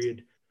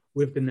period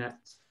with the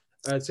Nets.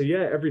 So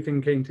yeah,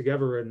 everything came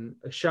together, and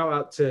a shout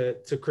out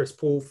to Chris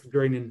Paul for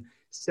draining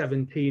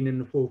 17 in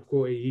the fourth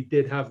quarter. He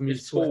did have me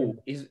sweating.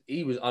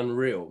 He was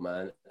unreal,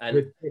 man,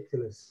 and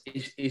ridiculous.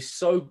 It's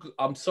so good.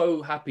 I'm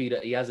so happy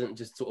that he hasn't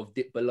just sort of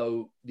dipped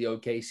below the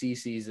OKC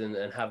season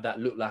and have that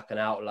look like an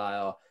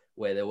outlier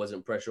where there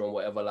wasn't pressure on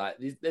whatever. Like,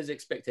 there's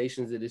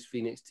expectations of this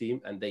Phoenix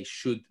team, and they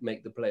should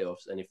make the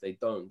playoffs. And if they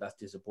don't, that's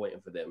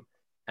disappointing for them.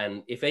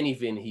 And if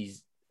anything,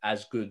 he's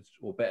as good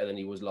or better than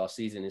he was last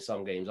season in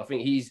some games. I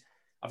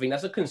think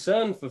that's a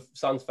concern for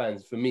Suns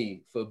fans, for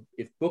me. For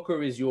if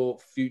Booker is your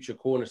future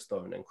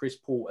cornerstone and Chris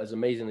Paul, as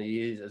amazing as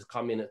he is, has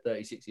come in at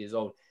 36 years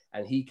old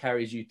and he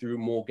carries you through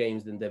more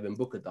games than Devin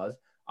Booker does,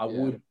 I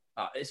would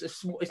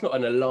it's not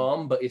an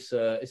alarm, but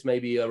it's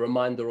maybe a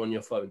reminder on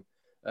your phone.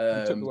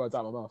 You took the words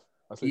out of my mouth.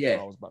 That's literally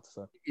what I was about to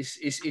say.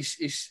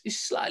 It's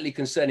slightly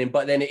concerning,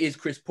 but then it is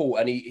Chris Paul,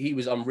 and he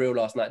was unreal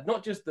last night.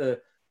 Not just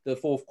the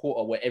fourth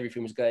quarter where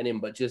everything was going in,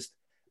 but just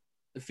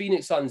the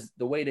Phoenix Suns,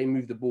 the way they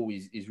move the ball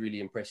is really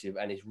impressive,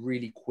 and it's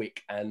really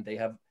quick, and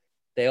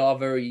they are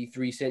very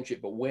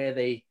three-centric, but where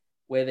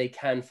they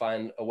can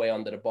find a way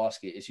under the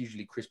basket, it's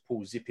usually Chris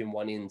Paul zipping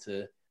one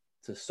into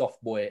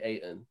soft boy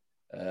Ayton,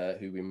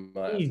 who we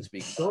might have to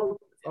speak about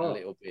in a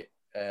little bit.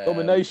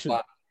 Domination.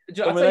 I'll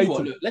tell you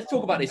what, look, let's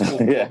talk about this fourth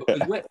quarter,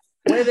 because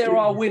where there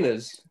are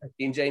winners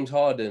in James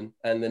Harden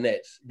and the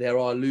Nets, there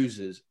are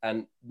losers,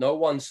 and no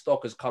one's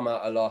stock has come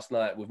out of last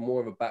night with more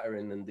of a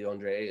battering than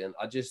DeAndre Ayton.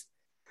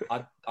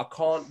 I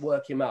can't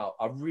work him out.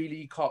 I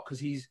really can't, because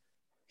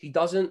he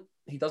doesn't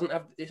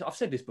have, I've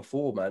said this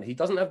before, man. He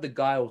doesn't have the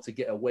guile to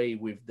get away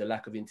with the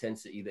lack of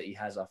intensity that he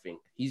has, I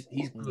think. He's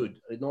good.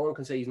 No one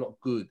can say he's not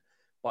good.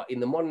 But in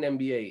the modern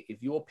NBA,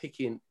 if you're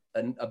picking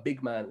a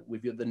big man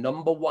with the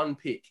number one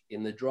pick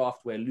in the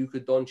draft where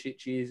Luka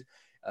Doncic is,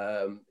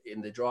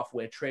 in the draft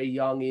where Trae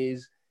Young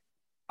is,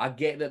 I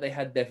get that they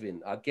had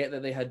Devin. I get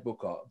that they had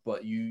Booker.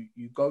 But you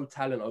go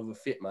talent over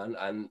fit, man.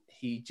 And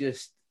he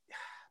just...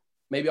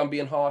 Maybe I'm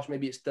being harsh.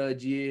 Maybe it's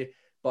third year.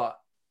 But...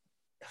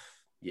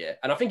 yeah,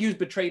 and I think he was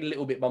betrayed a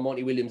little bit by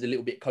Monty Williams, a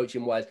little bit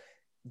coaching-wise.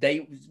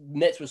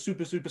 Nets were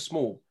super, super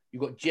small. You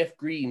got Jeff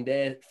Green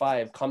there,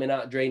 5, coming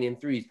out draining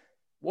threes.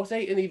 What's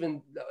Ayton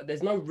even...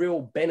 There's no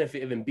real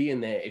benefit of him being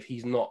there if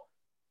he's not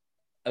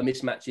a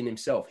mismatch in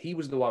himself. He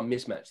was the one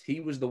mismatched. He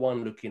was the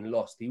one looking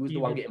lost. He was the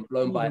one getting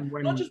blown by...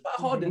 Not just by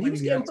Harden. He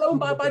was getting blown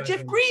by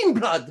Jeff Green,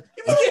 blood.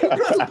 He was getting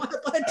blown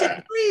by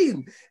Jeff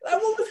Green. Like,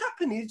 what was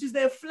happening? He's just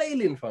there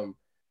flailing from...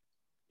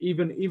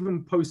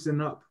 Even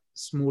posting up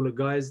smaller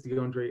guys,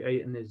 DeAndre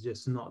Ayton is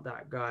just not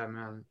that guy,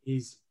 man.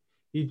 He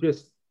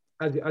just,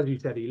 as you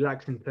said, he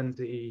lacks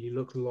intensity. He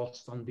looks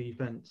lost on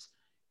defense.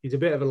 He's a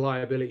bit of a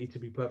liability, to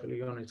be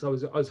perfectly honest. I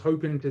was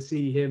hoping to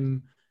see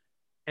him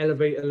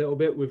elevate a little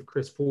bit with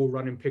Chris Paul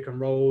running pick and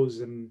rolls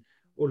and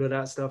all of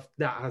that stuff.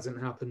 That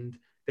hasn't happened.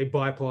 They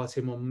bypass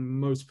him on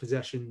most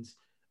possessions.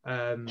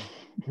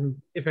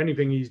 If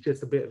anything, he's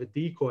just a bit of a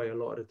decoy a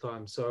lot of the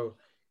time. So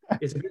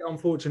it's a bit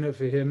unfortunate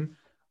for him.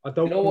 I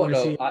don't want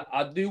to see...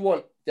 I do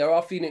want... There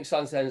are Phoenix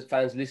Suns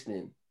fans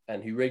listening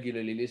and who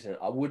regularly listen.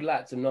 I would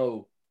like to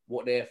know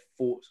what their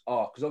thoughts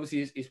are. Because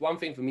obviously it's one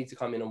thing for me to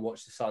come in and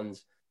watch the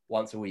Suns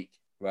once a week,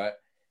 right?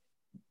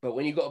 But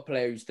when you've got a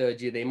player who's third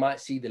year, they might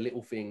see the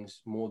little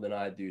things more than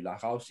I do.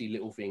 Like, I'll see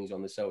little things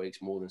on the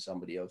Celtics more than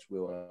somebody else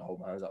will, and I'll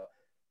hold my hands up.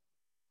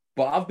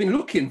 But I've been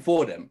looking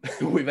for them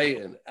with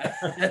Ayton,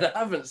 and I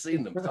haven't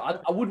seen them. So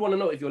I would want to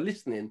know, if you're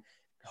listening,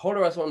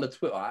 holler us on the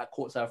Twitter at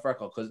Courtside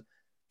Fracas, because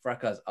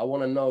Fracas, I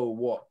want to know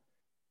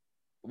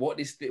what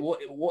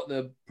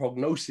the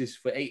prognosis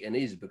for Ayton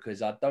is,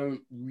 because I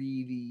don't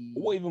really...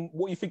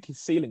 What you think his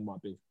ceiling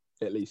might be,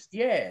 at least.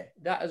 Yeah,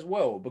 that as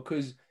well,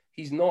 because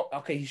he's not...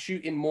 Okay, he's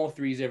shooting more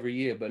threes every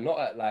year, but not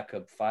at like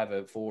a 5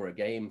 or 4 a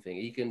game thing.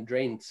 He can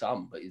drain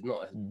some, but he's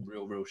not a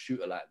real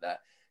shooter like that.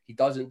 He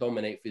doesn't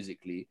dominate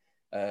physically.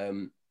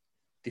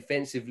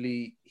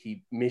 Defensively,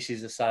 he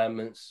misses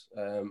assignments.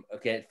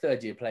 Again,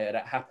 third-year player,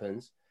 that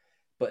happens.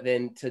 But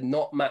then to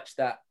not match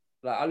that...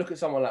 Like, I look at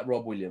someone like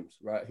Rob Williams,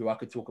 right, who I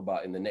could talk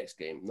about in the next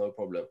game, no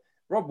problem.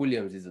 Rob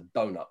Williams is a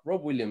donut.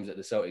 Rob Williams at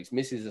the Celtics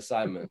misses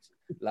assignments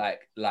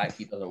like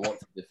he doesn't want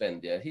to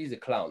defend. Yeah, he's a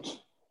clown.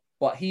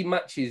 But he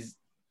matches,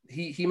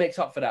 he makes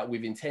up for that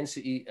with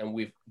intensity and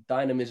with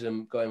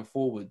dynamism going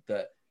forward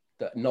that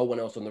no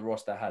one else on the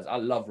roster has. I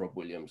love Rob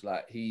Williams.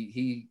 Like,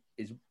 he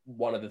is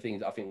one of the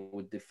things I think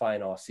would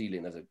define our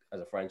ceiling as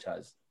a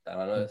franchise.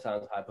 And I know it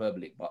sounds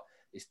hyperbolic, but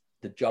it's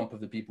the jump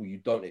of the people you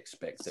don't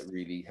expect that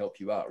really help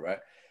you out, right?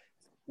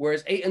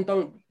 Whereas Ayton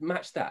don't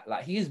match that.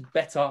 Like, he is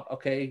better,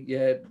 okay,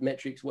 yeah,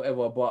 metrics,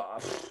 whatever,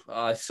 but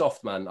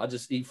soft, man.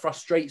 He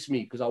frustrates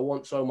me because I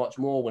want so much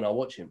more when I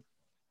watch him.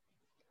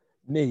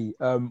 Nee,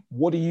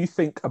 what do you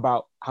think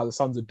about how the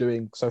Suns are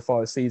doing so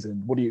far this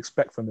season? What do you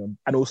expect from them?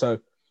 And also,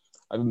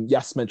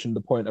 Yas mentioned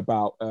the point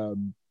about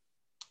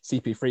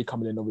CP3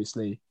 coming in,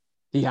 obviously.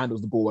 He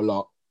handles the ball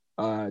a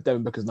lot.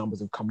 Devin Booker's numbers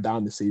have come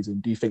down this season.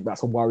 Do you think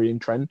that's a worrying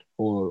trend,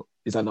 or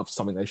is that not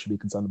something they should be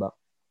concerned about?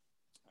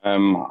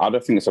 I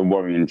don't think it's a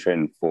worrying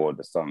trend for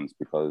the Suns,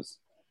 because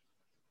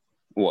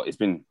it's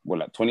been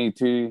like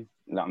 23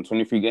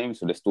 games,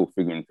 so they're still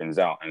figuring things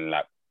out. And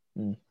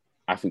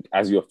I think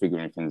as you're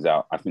figuring things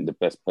out, I think the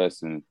best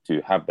person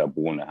to have that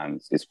ball in their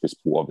hands is Chris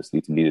Paul,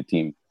 obviously, to lead the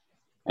team,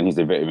 and he's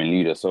a veteran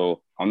leader.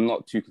 So I'm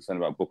not too concerned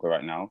about Booker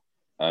right now.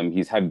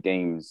 He's had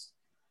games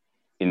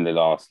in the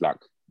last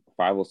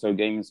 5 or so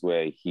games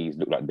where he's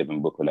looked like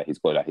Devin Booker, like he's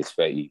got like his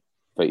 30,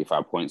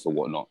 35 points or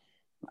whatnot,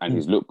 and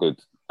he's looked good.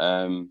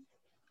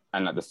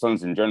 And the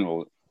Suns in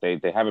general, they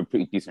have a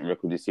pretty decent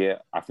record this year.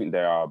 I think they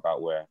are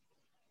about where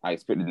I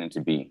expected them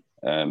to be,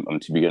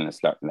 to be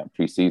honest, in that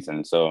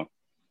preseason. So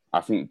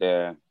I think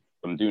they're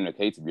doing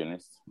okay, to be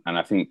honest. And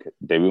I think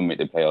they will make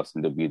the playoffs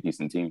and they'll be a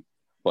decent team.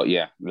 But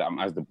yeah,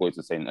 as the boys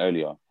were saying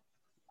earlier,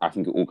 I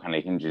think it all kind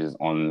of hinges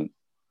on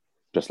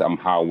just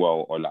how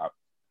well or like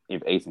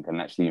if Aiton can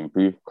actually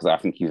improve, because I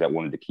think he's like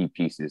one of the key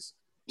pieces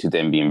to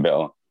them being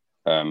better.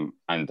 And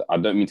I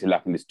don't mean to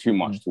liken this too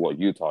much to what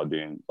Utah are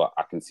doing, but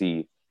I can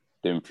see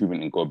the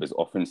improvement in Gober's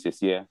offense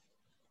this year,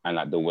 and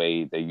like the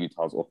way the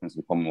Utah's offense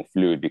become more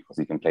fluid because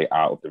he can play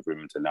out of the rim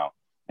until now,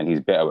 and he's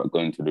better at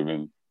going to the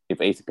rim. If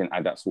Aiton can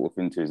add that sort of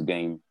thing to his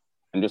game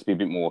and just be a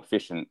bit more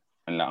efficient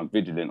and like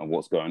vigilant of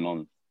what's going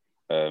on,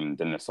 then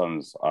the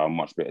Suns are a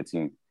much better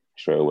team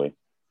straight away.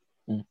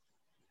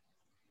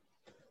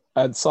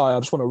 And Si, I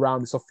just want to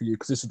round this off for you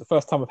because this is the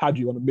first time I've had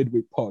you on a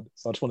midweek pod.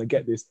 So I just want to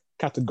get this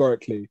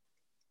categorically.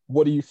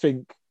 What do you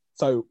think?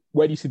 So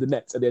where do you see the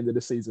Nets at the end of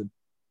the season?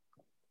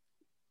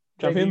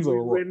 Champions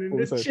or what? Winning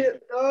the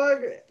chip,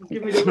 dog.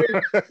 Give me the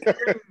rings.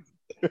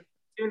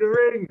 Give me the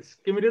rings.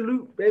 Give me the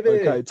loot, baby.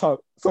 Okay,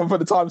 so for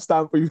the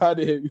timestamp, we've had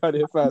it here. You heard it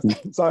here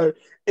first. So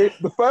if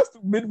the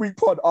first midweek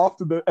pod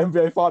after the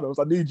NBA Finals,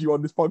 I need you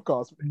on this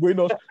podcast. Win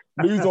or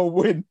lose or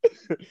win,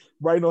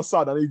 rain or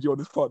sun, I need you on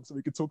this pod so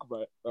we can talk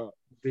about it. I'll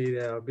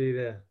be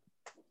there.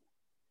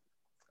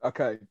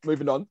 Okay,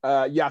 moving on.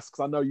 Yes, because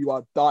I know you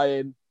are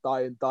dying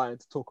to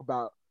talk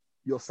about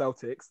your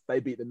Celtics.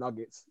 They beat the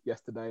Nuggets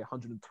yesterday,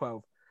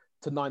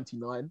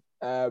 112-99.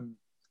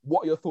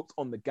 What are your thoughts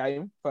on the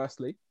game,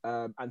 firstly?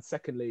 And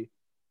secondly,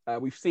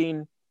 we've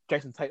seen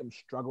Jason Tatum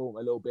struggle a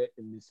little bit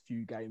in these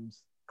few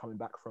games coming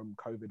back from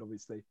COVID,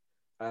 obviously.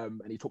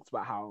 And he talked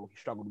about how he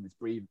struggled with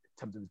in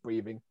terms of his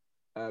breathing.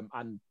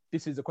 And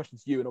this is a question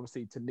to you and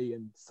obviously to Nee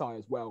and Sai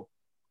as well.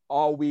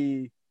 Are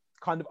we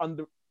kind of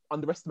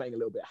underestimating a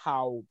little bit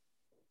how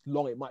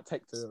long it might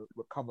take to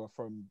recover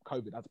from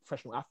COVID as a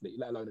professional athlete,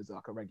 let alone as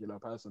like a regular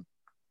person?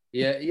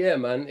 Yeah,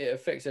 man. It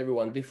affects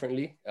everyone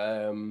differently.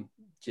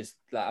 Just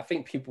like I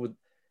think people,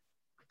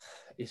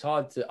 it's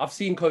hard to. I've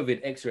seen COVID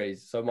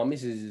X-rays. So my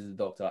missus is a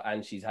doctor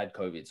and she's had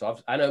COVID. So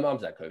I know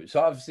mum's had COVID.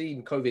 So I've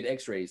seen COVID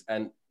X-rays,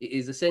 and it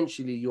is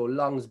essentially your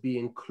lungs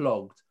being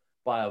clogged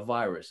by a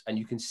virus, and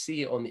you can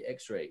see it on the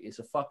X-ray. It's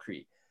a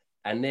fuckery.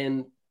 And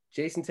then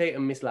Jason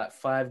Tatum missed like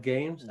 5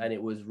 games, and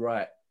it was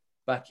right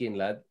back in,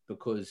 lad,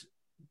 because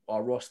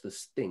our roster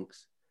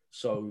stinks.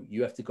 So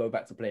you have to go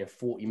back to playing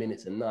 40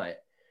 minutes a night.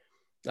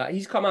 Like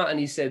he's come out and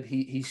he said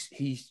he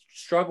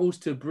struggles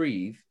to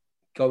breathe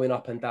going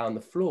up and down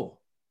the floor.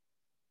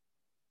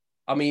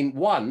 I mean,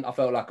 1, I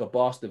felt like a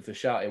bastard for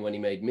shouting when he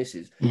made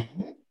misses.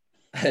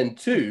 And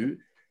 2,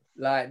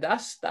 like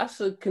that's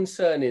a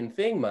concerning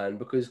thing, man,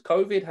 because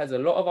COVID has a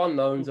lot of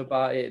unknowns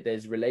about it.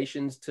 There's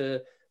relations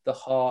to the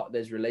heart,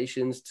 there's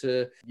relations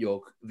to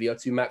your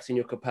VO2 max and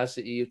your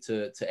capacity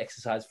to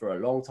exercise for a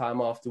long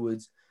time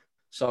afterwards.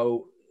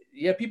 So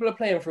yeah, people are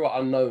playing through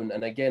an unknown.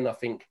 And again, I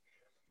think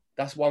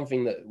that's one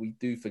thing that we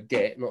do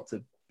forget, not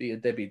to be a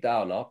Debbie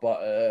Downer,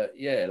 but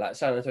yeah, like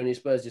San Antonio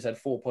Spurs just had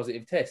 4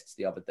 positive tests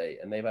the other day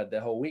and they've had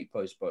their whole week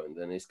postponed,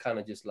 and it's kind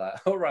of just like,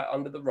 all right,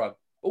 under the rug,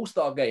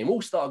 all-star game.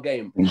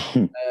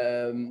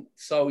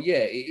 So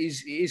yeah,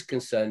 it is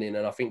concerning,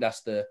 and I think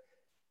that's the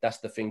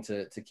thing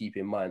to keep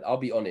in mind. I'll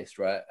be honest,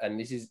 right? And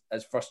this is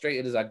as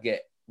frustrated as I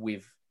get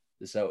with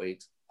the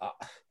Celtics.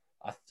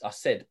 I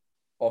said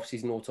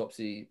off-season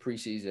autopsy,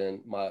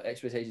 pre-season, my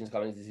expectations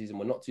coming into the season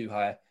were not too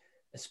high,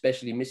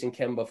 especially missing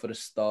Kemba for the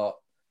start,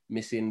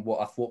 missing what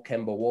I thought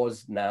Kemba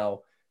was now.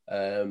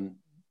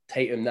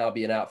 Tatum now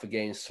being out for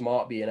games,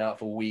 Smart being out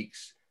for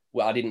weeks.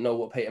 Well, I didn't know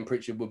what Peyton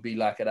Pritchard would be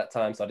like at that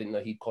time, so I didn't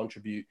know he'd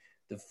contribute.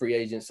 The free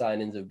agent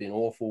signings have been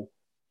awful.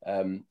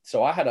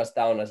 So I had us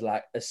down as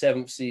like a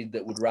 7th seed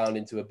that would round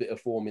into a bit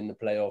of form in the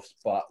playoffs,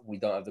 but we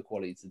don't have the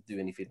quality to do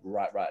anything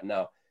right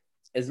now.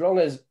 As long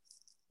as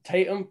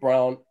Tatum,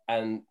 Brown,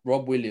 and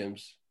Rob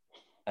Williams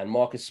and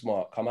Marcus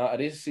Smart come out of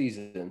this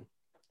season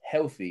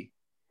healthy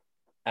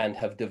and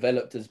have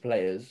developed as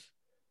players,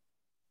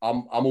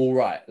 I'm all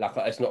right. Like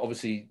it's not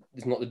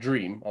the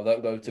dream. I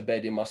don't go to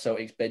bed in my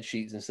Celtics bed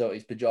sheets and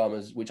Celtics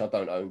pajamas, which I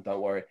don't own.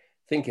 Don't worry,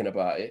 thinking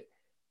about it.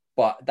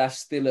 But that's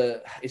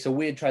still it's a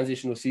weird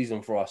transitional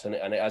season for us, and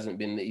it hasn't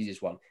been the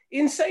easiest one.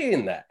 In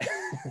saying that,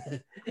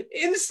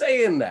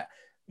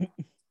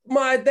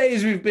 my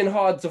days we've been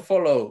hard to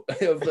follow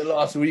over the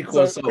last week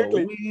or so.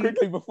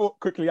 Quickly, before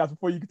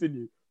you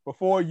continue,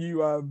 before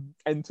you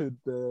entered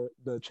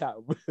the chat,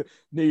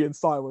 Nee and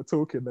Si were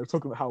talking. They were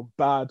talking about how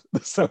bad the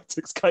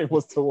Celtics game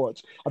was to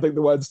watch. I think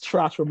the words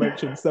trash were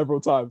mentioned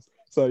several times.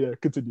 So yeah,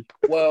 continue.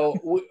 Well,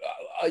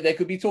 they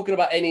could be talking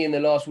about any in the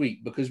last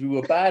week because we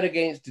were bad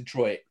against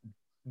Detroit,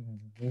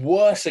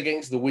 worse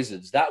against the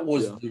Wizards. That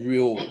was the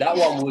real. That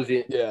one was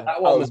it. Yeah,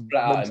 that one was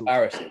flat out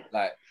embarrassing.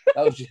 Like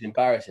that was just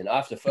embarrassing. I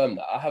have to affirm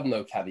that. I have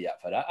no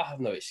caveat for that. I have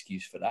no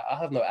excuse for that. I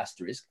have no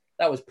asterisk.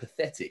 That was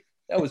pathetic.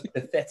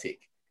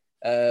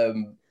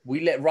 We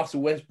let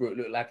Russell Westbrook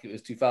look like it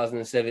was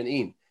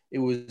 2017. It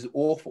was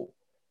awful.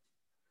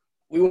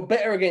 We were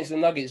better against the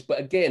Nuggets, but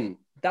again,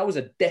 that was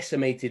a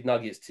decimated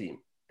Nuggets team.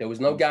 There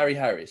was no Gary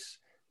Harris.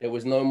 There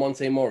was no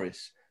Monte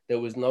Morris. There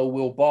was no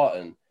Will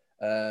Barton.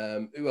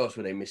 Who else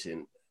were they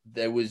missing?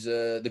 there was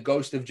the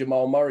ghost of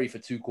Jamal Murray for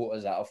 2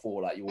 quarters out of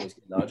 4, like you always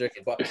get. No, I'm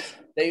joking, but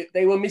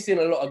they were missing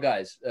a lot of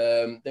guys.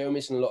 They were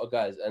missing a lot of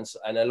guys,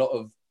 and a lot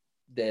of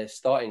their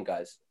starting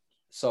guys.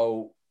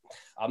 So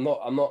I'm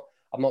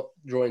not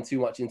drawing too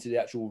much into the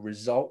actual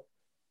result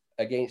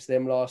against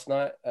them last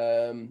night.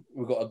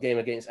 We've got a game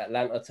against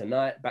Atlanta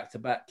tonight, back to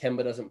back.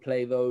 Kemba doesn't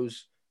play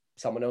those.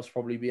 Someone else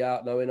probably be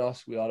out, knowing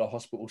us. We are the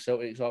hospital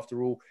Celtics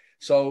after all.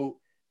 So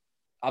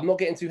I'm not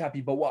getting too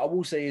happy. But what I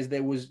will say is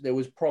there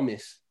was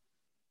promise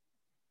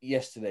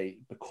yesterday,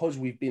 because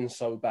we've been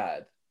so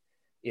bad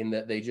in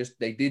that they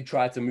did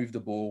try to move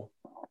the ball.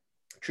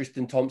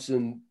 Tristan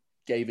Thompson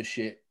gave a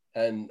shit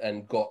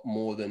and got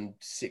more than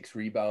 6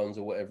 rebounds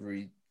or whatever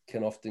he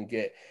can often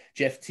get.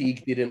 Jeff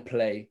Teague didn't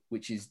play,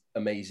 which is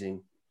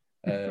amazing.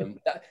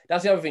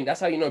 That's the other thing. That's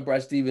how you know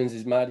Brad Stevens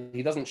is mad.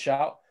 He doesn't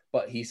shout,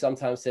 but he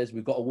sometimes says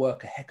we've got to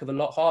work a heck of a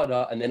lot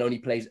harder, and then only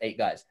plays 8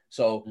 guys.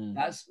 So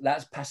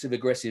that's passive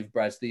aggressive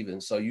Brad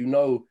Stevens. So you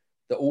know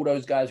that all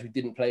those guys who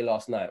didn't play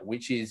last night,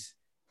 which is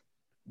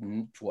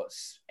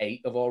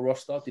 8 of our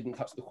roster, didn't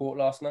touch the court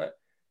last night,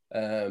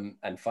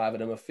 and 5 of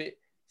them are fit.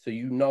 So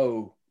you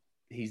know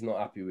he's not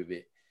happy with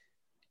it.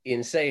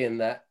 In saying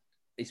that,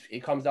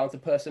 it comes down to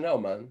personnel,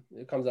 man.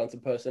 It comes down to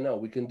personnel.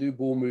 We can do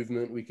ball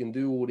movement, we can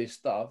do all this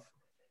stuff,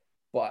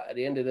 but at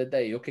the end of the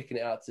day, you're kicking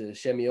it out to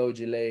Shemi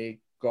Ojale,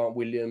 Grant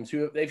Williams,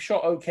 who they've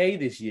shot okay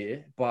this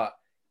year, but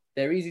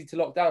they're easy to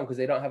lock down because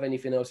they don't have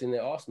anything else in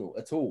their arsenal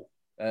at all.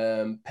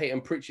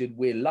 Peyton Pritchard,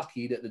 we're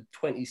lucky that the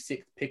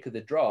 26th pick of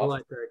the draft. I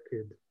like that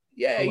kid.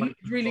 Yeah,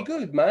 he's really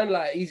good, man.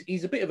 Like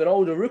he's a bit of an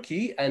older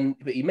rookie,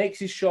 but he makes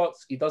his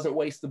shots. He doesn't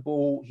waste the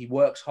ball. He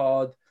works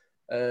hard.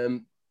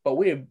 But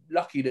we're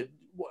lucky that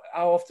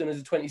how often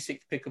does the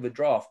 26th pick of a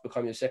draft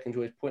become your second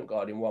choice point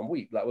guard in 1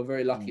 week? Like we're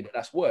very lucky that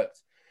that's worked.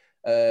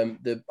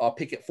 Our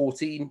pick at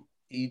 14,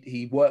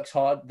 he works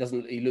hard.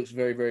 He looks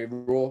very, very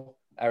raw.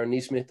 Aaron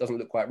Neesmith doesn't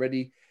look quite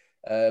ready.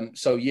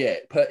 So yeah,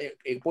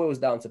 it boils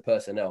down to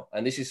personnel.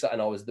 And this is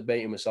something I was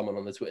debating with someone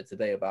on the Twitter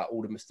today about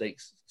all the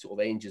mistakes sort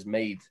of Ainge has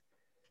made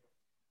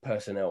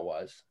personnel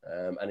wise.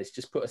 And it's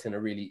just put us in a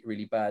really,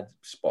 really bad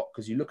spot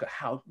because you look at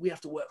how we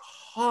have to work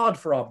hard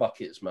for our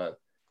buckets, man.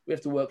 We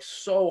have to work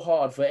so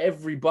hard for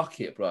every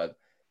bucket, bro.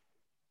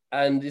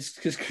 And it's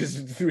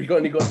because we've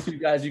only got 2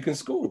 guys who can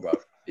score, bro.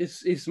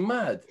 It's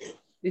mad.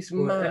 It's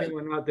mad.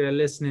 Anyone out there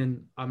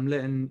listening, I'm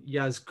letting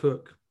Yaz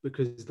cook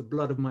because the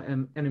blood of my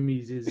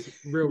enemies is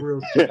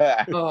real.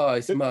 Oh,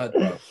 it's mad,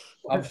 bro.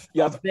 I'm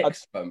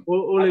vexed, bro.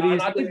 All of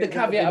these. I did the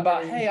caveat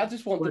about, hey, I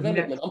just want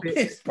development. I'm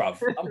pissed, bro.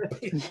 I'm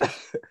pissed.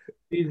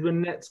 These were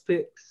Nets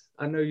picks.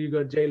 I know you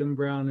got Jaylen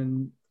Brown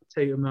and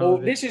Tatum out. Well,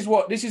 this is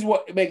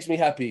what makes me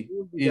happy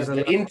is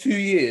that in 2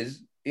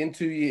 years,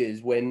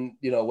 when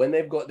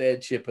they've got their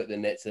chip at the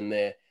Nets and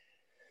they're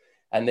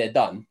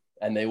done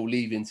and they will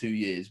leave in 2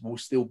 years, we'll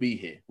still be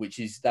here.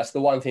 That's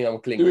the one thing I'm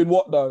clinging. Doing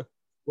what though?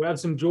 We'll have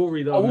some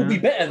jewelry though. I will be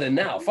better than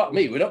now. Fuck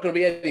me, we're not going to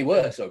be any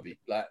worse, Obi.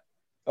 Like,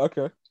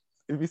 okay,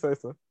 if you say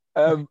so.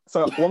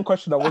 So one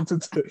question I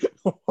wanted to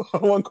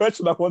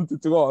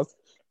ask,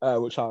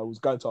 which I was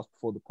going to ask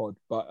before the pod,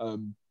 but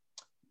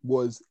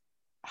was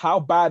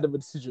how bad of a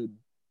decision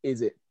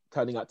is it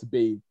turning out to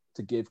be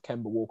to give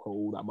Kemba Walker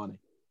all that money?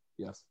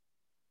 Yes.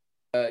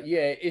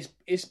 Yeah,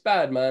 it's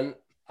bad, man.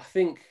 I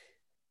think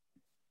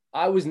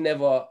I was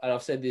never, and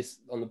I've said this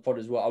on the pod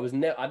as well,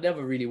 I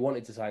never really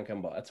wanted to sign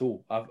Kemba at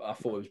all. I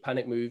thought it was a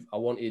panic move. I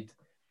wanted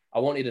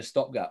a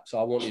stopgap. So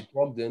I wanted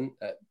Brogdon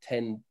at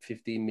 10,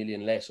 15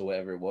 million less or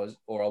whatever it was,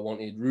 or I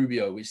wanted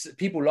Rubio, which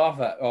people laugh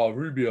at,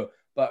 Rubio.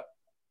 But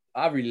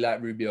I really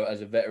like Rubio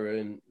as a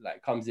veteran,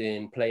 like comes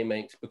in, play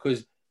makes,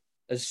 because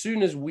as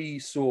soon as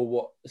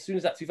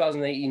that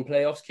 2018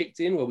 playoffs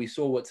kicked in, where we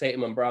saw what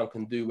Tatum and Brown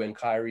can do when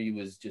Kyrie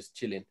was just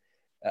chilling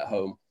at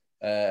home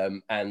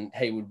and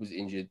Hayward was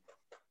injured,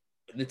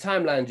 the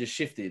timeline just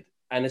shifted.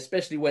 And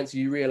especially once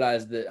you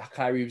realize that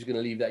Kyrie was going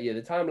to leave that year,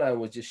 the timeline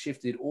was just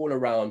shifted all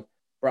around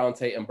Brown,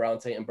 Tatum.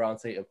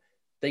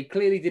 They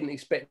clearly didn't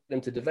expect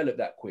them to develop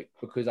that quick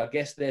because I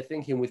guess their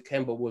thinking with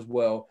Kemba was,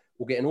 well,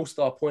 we'll get an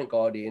all-star point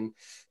guard in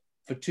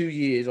for 2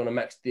 years on a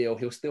max deal.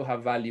 He'll still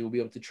have value. We'll be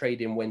able to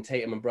trade him when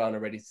Tatum and Brown are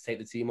ready to take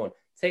the team on.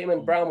 Tatum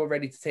and Brown were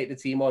ready to take the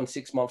team on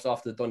 6 months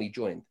after Donnie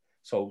joined.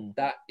 So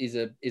that is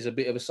a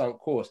bit of a sunk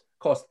cost.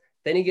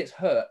 Then he gets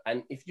hurt.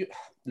 And if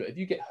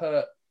you get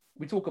hurt,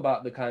 we talk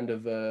about the kind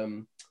of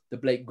the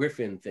Blake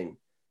Griffin thing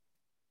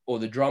or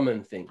the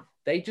Drummond thing.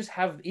 They just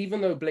have, even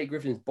though Blake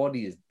Griffin's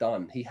body is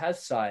done, he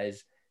has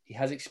size, he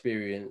has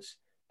experience,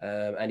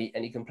 and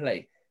he can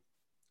play.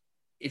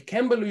 If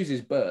Kemba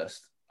loses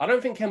burst, I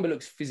don't think Kemba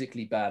looks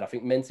physically bad. I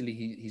think mentally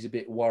he's a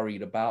bit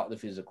worried about the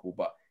physical.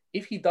 But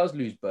if he does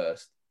lose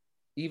burst,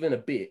 even a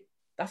bit,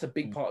 that's a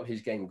big part of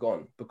his game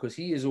gone because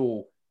he is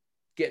all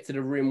get to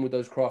the rim with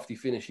those crafty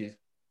finishes.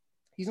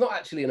 He's not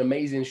actually an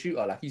amazing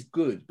shooter. Like he's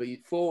good, but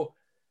for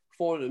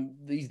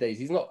these days,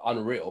 he's not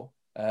unreal.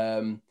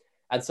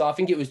 And so I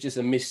think it was just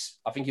a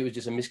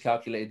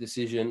miscalculated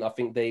decision. I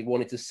think they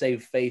wanted to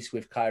save face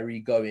with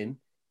Kyrie going.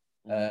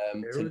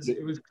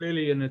 It was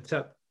clearly an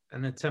attempt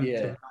to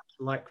match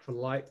like for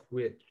like,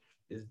 which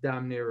is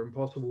damn near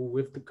impossible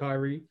with the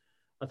Kyrie.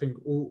 I think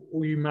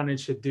all you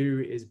manage to do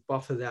is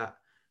buffer that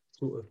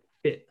sort of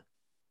fit.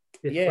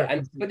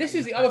 Yeah, but this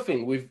is the other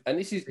thing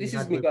this is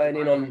me going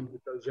in on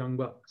those young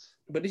bucks.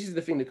 But this is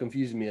the thing that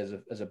confuses me as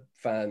a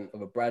fan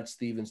of a Brad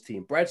Stevens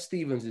team. Brad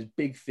Stevens'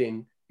 big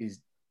thing is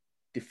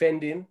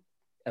defending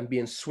and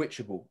being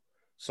switchable.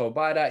 So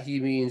by that, he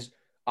means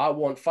I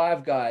want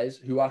 5 guys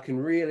who I can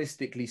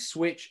realistically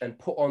switch and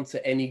put onto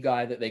any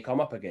guy that they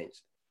come up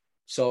against.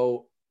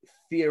 So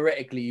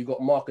theoretically, you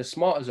got Marcus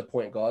Smart as a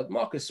point guard.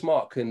 Marcus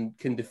Smart can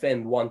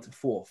defend 1 to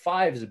 4.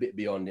 5 is a bit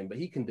beyond him, but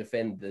he can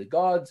defend the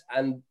guards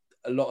and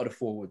a lot of the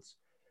forwards.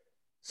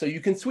 So you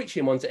can switch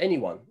him onto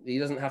anyone. He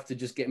doesn't have to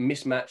just get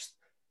mismatched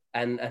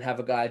and have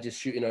a guy just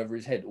shooting over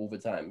his head all the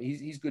time.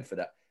 He's good for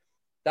that.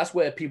 That's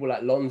where people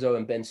like Lonzo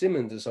and Ben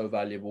Simmons are so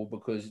valuable,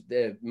 because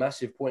they're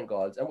massive point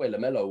guards, and where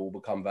LaMelo will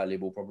become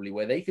valuable probably,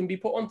 where they can be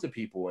put onto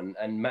people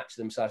and match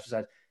them side for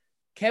side.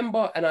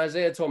 Kemba and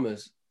Isaiah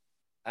Thomas,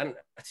 and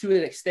to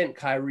an extent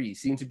Kyrie,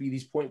 seem to be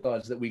these point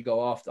guards that we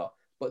go after.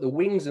 But the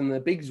wings and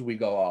the bigs we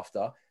go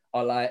after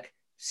are like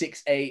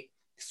 6'8",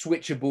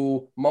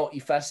 switchable,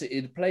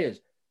 multifaceted players.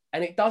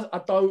 And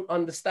I don't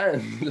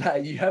understand.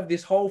 Like, you have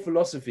this whole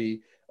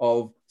philosophy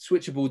of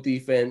switchable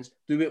defense,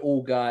 do it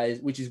all guys,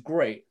 which is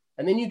great.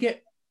 And then you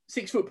get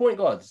 6-foot point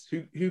guards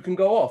who can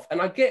go off.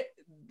 And I get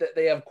that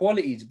they have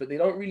qualities, but they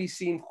don't really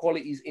seem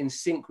qualities in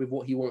sync with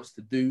what he wants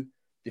to do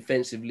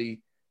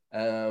defensively.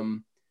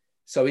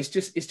 So it's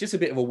just a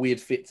bit of a weird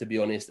fit, to be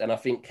honest. And I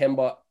think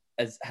Kemba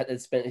has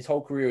spent his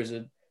whole career as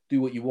a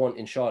do what you want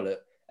in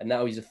Charlotte. And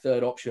now he's a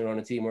third option on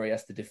a team where he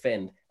has to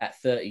defend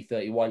at 30,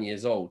 31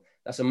 years old.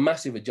 That's a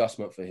massive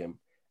adjustment for him.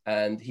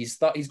 And he's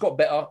got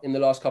better in the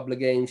last couple of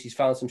games. He's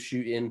found some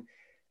shooting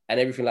and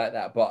everything like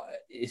that. But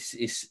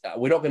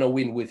we're not going to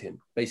win with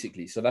him,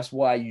 basically. So that's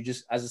why you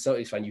just, as a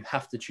Celtics fan, you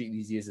have to treat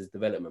these years as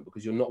development,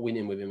 because you're not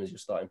winning with him as your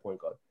starting point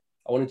guard.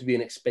 I want him to be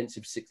an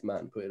expensive 6th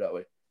man, put it that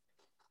way.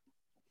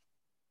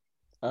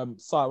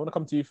 Si, I want to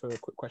come to you for a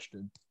quick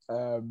question.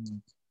 How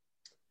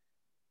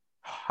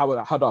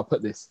do I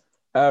put this?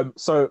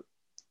 So,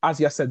 as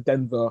you said,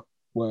 Denver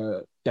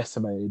were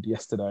decimated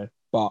yesterday,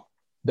 but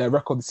their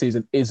record this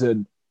season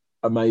isn't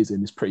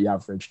amazing. It's pretty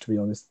average, to be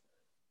honest.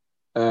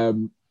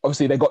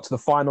 Obviously, they got to the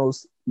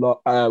finals,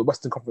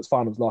 Western Conference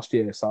Finals last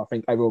year, so I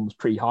think everyone was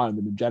pretty high on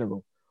them in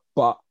general.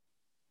 But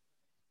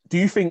do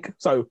you think,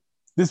 so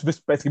this is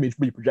basically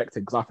me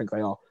projecting, because I think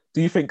they are.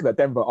 Do you think that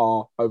Denver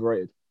are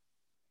overrated?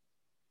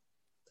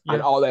 Yeah.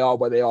 And they are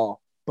where they are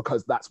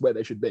because that's where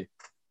they should be?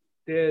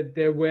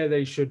 They're where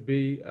they should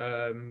be.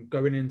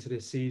 Going into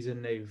this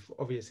season, they've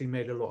obviously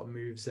made a lot of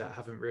moves that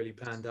haven't really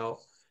panned out.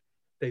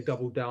 They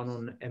doubled down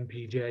on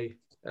MPJ,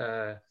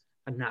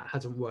 and that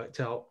hasn't worked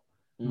out.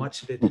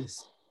 Much to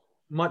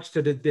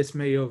the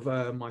dismay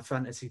of my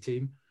fantasy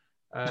team.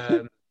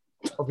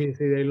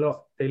 Obviously,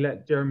 they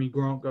let Jeremy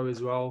Grant go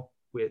as well,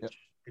 which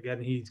again,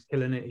 he's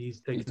killing it.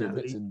 He's taking that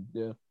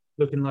lead,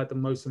 looking like the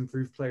most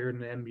improved player in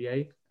the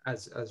NBA,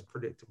 as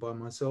predicted by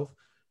myself.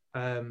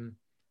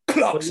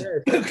 Clocks.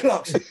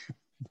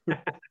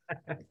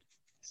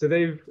 So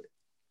they've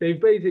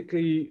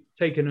basically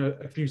taken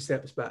a few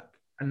steps back,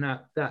 and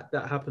that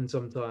happens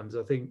sometimes.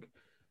 I think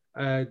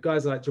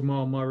guys like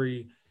Jamal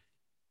Murray,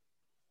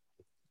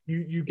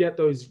 you get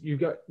those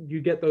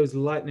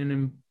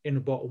lightning in a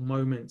bottle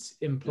moments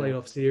in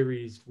playoff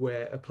series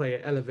where a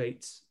player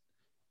elevates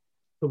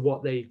to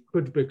what they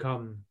could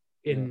become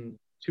in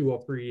 2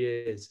 or 3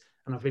 years,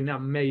 and I think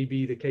that may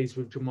be the case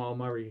with Jamal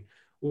Murray.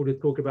 All the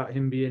talk about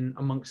him being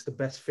amongst the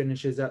best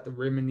finishers at the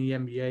rim in the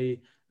NBA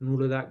and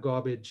all of that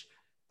garbage.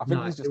 I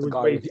think he's just a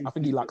guy. I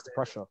think he likes the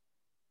pressure.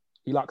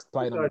 He likes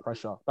playing under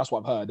pressure. That's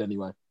what I've heard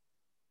anyway.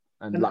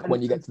 And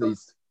when you get to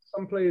these,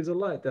 some players are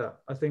like that.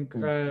 I think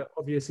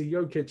obviously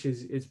Jokic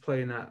is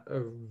playing at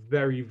a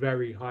very,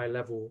 very high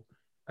level.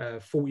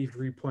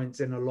 43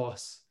 points in a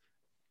loss.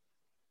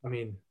 I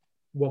mean,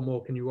 what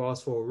more can you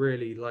ask for,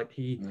 really? Like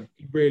he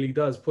really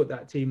does put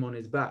that team on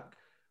his back.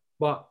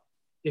 But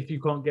if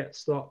you can't get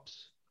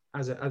stops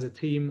as a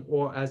team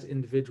or as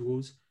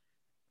individuals,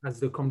 as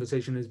the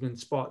conversation has been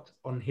sparked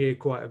on here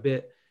quite a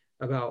bit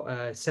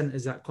about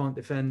centers that can't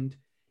defend,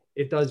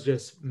 it does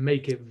just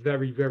make it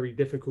very, very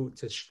difficult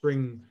to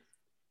string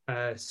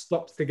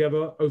stops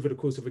together over the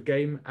course of a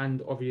game.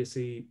 And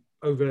obviously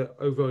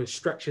over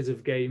stretches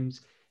of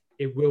games,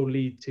 it will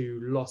lead to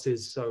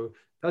losses. So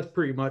that's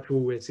pretty much all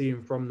we're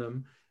seeing from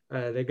them.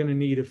 They're going to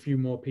need a few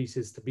more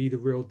pieces to be the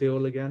real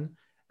deal again.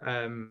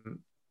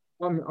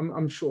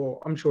 I'm sure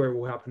it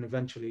will happen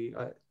eventually.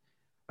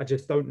 I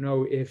just don't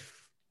know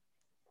if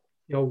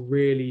they'll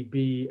really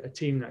be a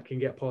team that can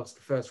get past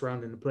the first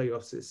round in the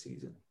playoffs this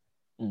season.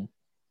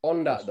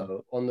 On that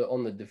though,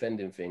 on the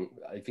defending thing,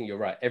 I think you're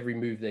right. Every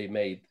move they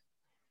made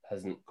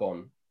hasn't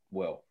gone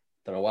well.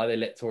 Don't know why they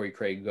let Torrey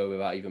Craig go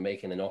without even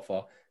making an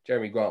offer.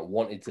 Jeremy Grant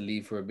wanted to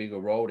leave for a bigger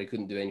role. They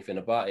couldn't do anything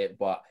about it,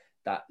 but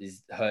that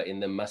is hurting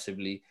them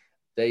massively.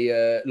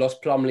 They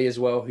lost Plumlee as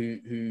well,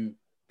 who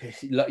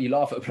you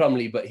laugh at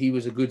Plumlee, but he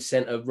was a good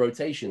centre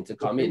rotation to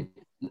come in.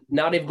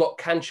 Now they've got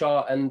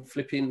Kanchar and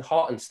flipping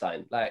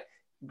Hartenstein. Like,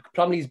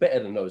 Plumlee's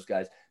better than those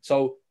guys.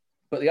 So,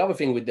 but the other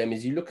thing with them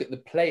is you look at the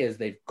players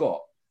they've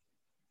got.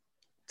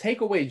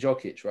 Take away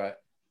Jokic, right,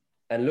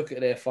 and look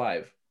at their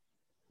 5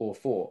 or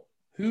 4.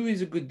 Who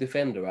is a good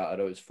defender out of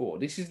those 4?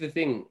 This is the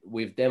thing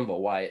with Denver.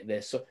 Why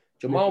they're so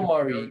Jamal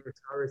Murray,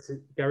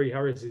 Gary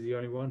Harris is the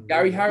only one.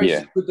 Gary Harris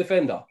is a good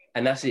defender,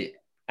 and that's it.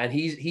 And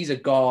he's a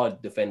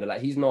guard defender.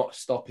 Like, he's not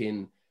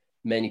stopping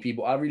many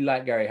people. I really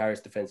like Gary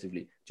Harris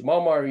defensively.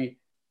 Jamal Murray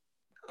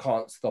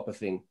can't stop a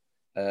thing.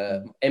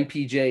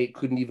 MPJ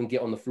couldn't even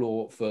get on the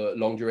floor for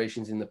long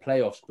durations in the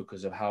playoffs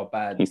because of how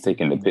bad he's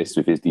taking the piss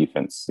with his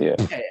defense. Yeah,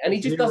 and he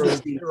just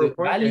doesn't seem to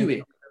value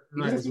it.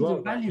 He doesn't seem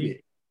to value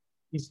it.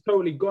 He's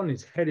totally gone.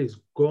 His head is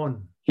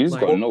gone. He's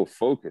got no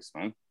focus,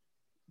 man.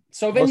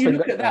 So then you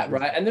look at that,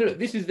 right? And then look,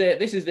 this is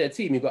their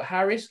team. You've got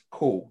Harris,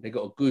 cool. They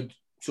got a good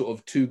sort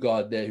of 2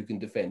 guard there who can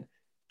defend.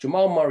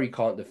 Jamal Murray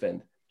can't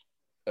defend.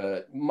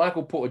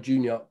 Michael Porter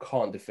Jr.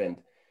 can't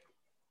defend.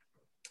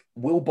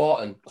 Will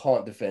Barton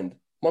can't defend.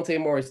 Monte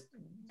Morris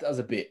does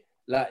a bit.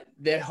 Like,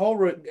 their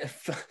whole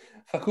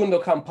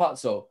Facundo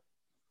Campazzo,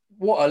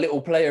 what a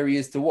little player he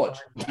is to watch.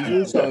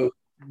 He's also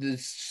the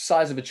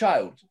size of a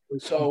child,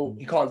 so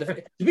he can't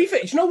defend. To be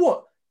fair, you know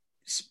what?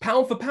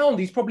 Pound for pound,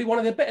 he's probably one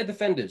of their better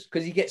defenders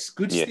because he gets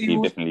good steals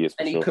he definitely is,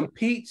 and he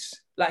competes.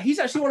 Like, he's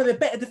actually one of their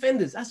better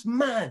defenders. That's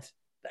mad.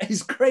 That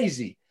is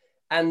crazy.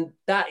 And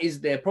that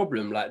is their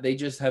problem. Like, they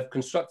just have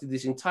constructed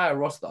this entire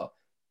roster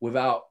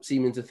without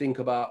seeming to think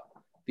about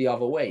the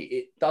other way.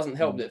 It doesn't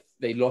help that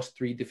they lost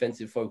 3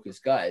 defensive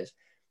focused guys,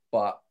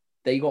 but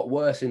they got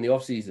worse in the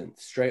offseason,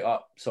 straight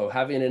up. So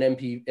having an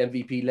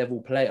MVP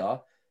level player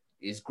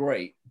is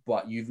great,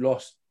 but you've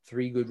lost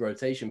 3 good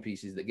rotation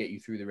pieces that get you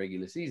through the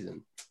regular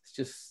season.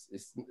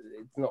 It's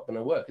not going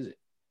to work, is it?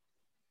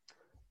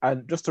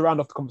 And just to round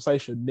off the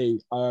conversation,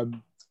 Nee, I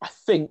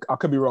think, I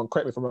could be wrong,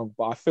 correct me if I'm wrong,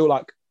 but I feel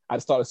like at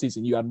the start of the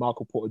season, you had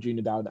Michael Porter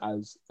Jr. down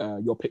as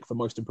your pick for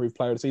most improved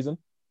player of the season.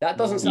 That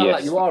doesn't sound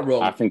like you are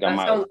wrong. I think I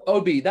might.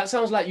 Obi, that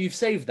sounds like you've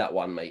saved that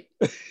one, mate.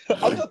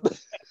 I'm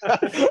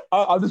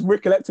just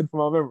recollected from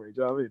my memory.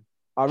 Do you know what I mean?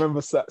 I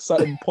remember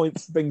certain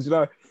points, things, you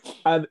know.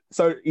 And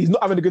so he's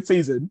not having a good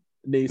season,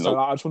 Nee. So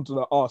I just wanted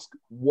to ask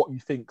what you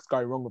think's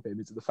going wrong with him.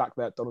 Is it the fact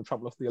that Donald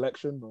Trump lost the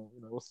election, or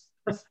what's...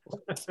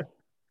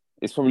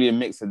 It's probably a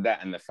mix of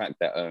that and the fact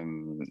that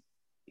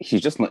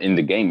he's just not in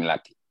the game.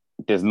 Like,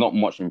 there's not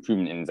much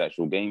improvement in his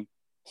actual game.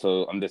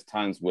 So there's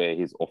times where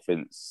his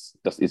offense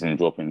just isn't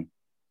dropping,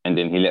 and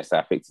then he lets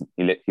that affect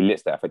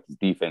his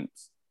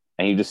defense,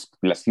 and he just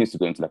seems to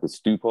go into like a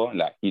stupor.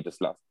 Like, he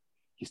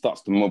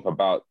starts to mope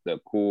about the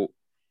court.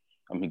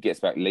 He gets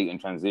back late in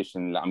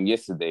transition. Like,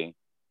 yesterday,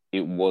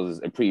 it was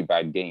a pretty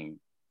bad game,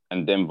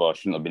 and Denver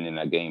shouldn't have been in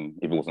that game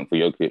if it wasn't for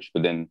Jokic.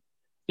 But then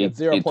he had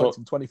 0 points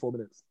in 24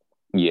 minutes.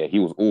 Yeah, he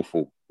was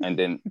awful. And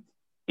then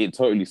it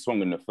totally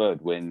swung in the third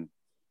when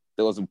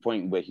there was a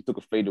point where he took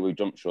a fadeaway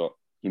jump shot.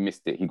 He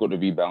missed it. He got the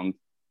rebound.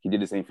 He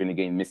did the same thing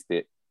again, missed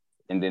it.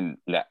 And then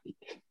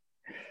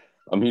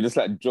he just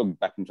jogged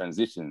back in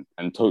transition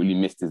and totally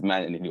missed his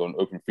man. And then he got an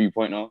open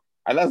 3-pointer.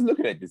 And I was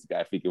looking at this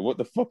guy thinking, what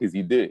the fuck is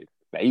he doing?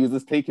 Like, he was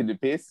just taking the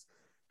piss.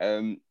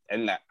 And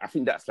I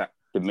think that's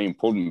the main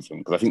problem with him,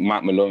 because I think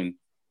Mike Malone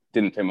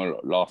didn't play him a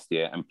lot last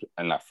year. And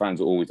fans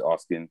are always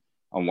asking,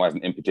 why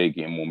isn't MPJ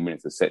getting more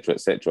minutes, etc.,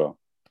 etc.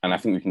 And I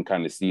think we can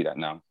kind of see that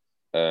now.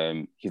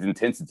 His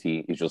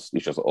intensity is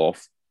just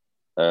off.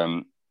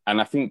 And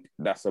I think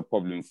that's a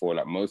problem for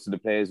most of the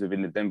players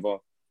within the Denver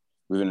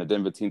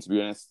team, to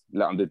be honest.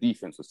 The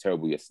defense was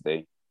terrible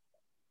yesterday.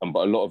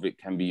 But a lot of it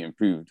can be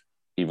improved,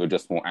 either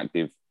just more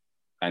active,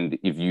 and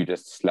if you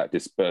just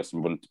disperse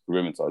and run to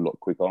perimeter a lot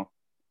quicker,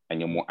 and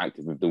you're more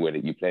active with the way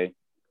that you play.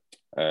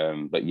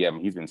 But yeah,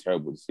 he's been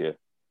terrible this year.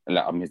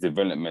 And his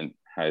development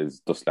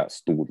has just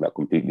stalled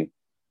completely.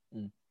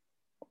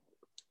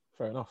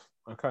 Fair enough.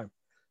 Okay.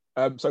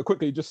 So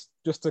quickly, just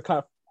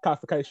to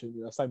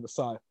clarification, same as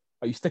Si, are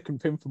you sticking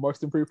with him for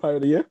most improved player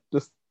of the year?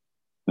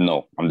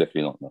 No, I'm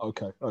definitely not. No.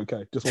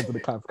 Okay. Just wanted a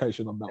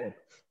clarification on that one.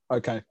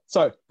 Okay.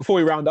 So before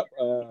we round up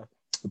the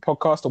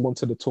podcast, I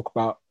wanted to talk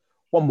about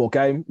one more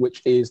game,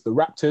 which is the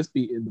Raptors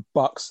beating the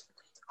Bucks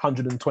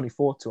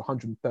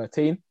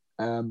 124-113.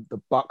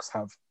 The Bucks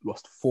have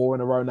lost 4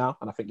 in a row now,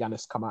 and I think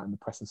Giannis come out in the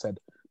press and said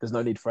there's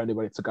no need for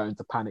anybody to go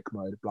into panic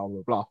mode, blah,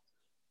 blah,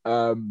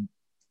 blah.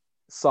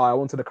 Si, I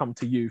wanted to come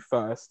to you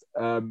first.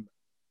 What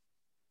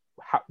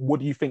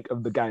do you think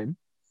of the game?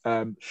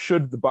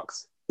 Should the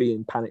Bucks be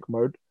in panic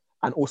mode?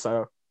 And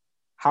also,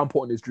 how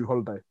important is Drew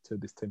Holiday to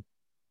this team?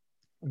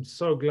 I'm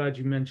so glad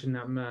you mentioned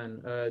that,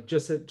 man.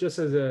 Just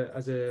as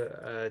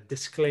a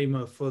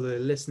disclaimer for the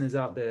listeners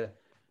out there,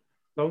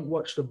 don't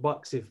watch the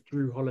Bucks if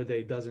Drew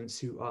Holiday doesn't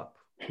suit up,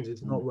 because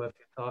it's not worth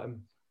your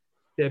time.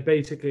 They're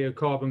basically a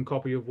carbon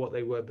copy of what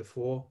they were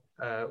before,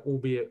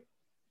 albeit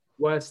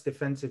worse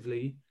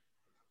defensively,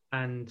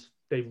 and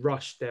they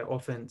rushed their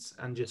offense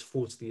and just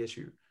forced the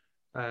issue.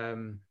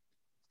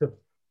 So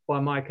by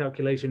my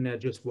calculation, they're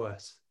just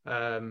worse.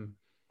 For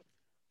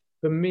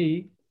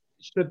me,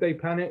 should they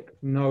panic?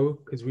 No,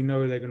 because we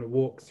know they're going to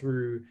walk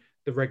through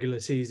the regular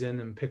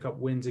season and pick up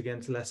wins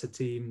against lesser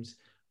teams.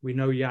 We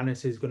know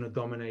Giannis is going to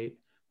dominate.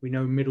 We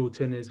know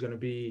Middleton is going to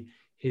be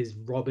his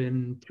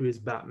Robin to his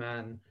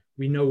Batman.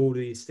 We know all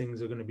these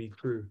things are going to be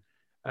true.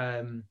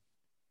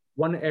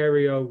 One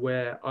area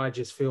where I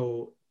just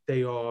feel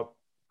they are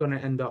going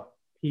to end up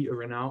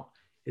petering out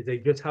is they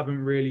just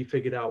haven't really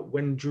figured out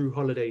when Drew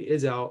Holiday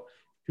is out,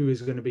 who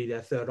is going to be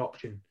their third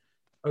option.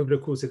 Over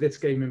the course of this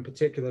game in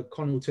particular,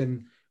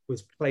 Connaughton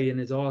was playing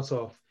his arse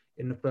off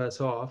in the first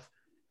half,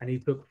 and he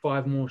took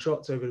 5 more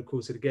shots over the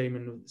course of the game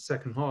in the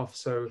second half.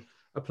 So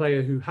a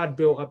player who had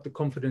built up the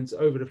confidence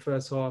over the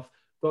first half,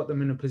 got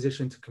them in a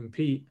position to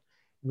compete,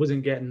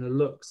 wasn't getting the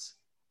looks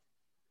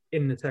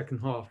in the second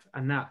half.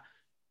 And that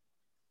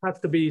has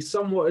to be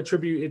somewhat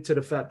attributed to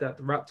the fact that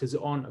the Raptors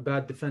aren't a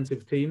bad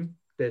defensive team.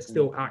 They're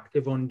still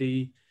active on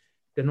D.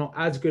 They're not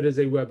as good as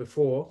they were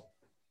before,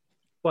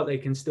 but they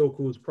can still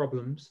cause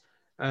problems.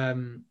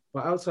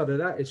 But outside of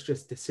that, it's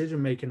just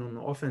decision-making on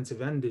the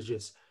offensive end is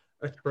just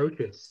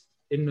atrocious.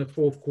 In the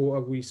fourth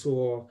quarter, we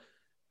saw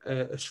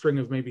a string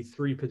of maybe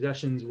 3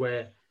 possessions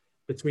where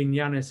between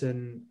Giannis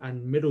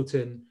and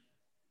Middleton,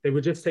 they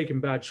were just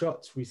taking bad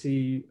shots. We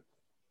see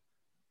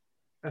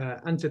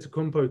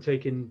Antetokounmpo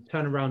taking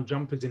turnaround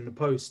jumpers in the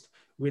post,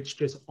 which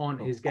just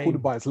aren't his game. Called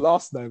him by his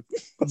last name.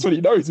 That's when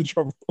you know he's in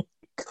trouble.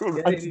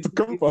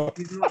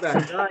 He's not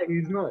that guy.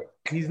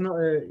 He's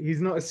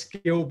not a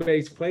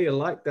skill-based player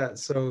like that.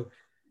 So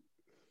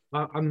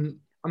I'm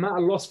at a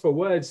loss for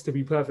words, to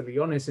be perfectly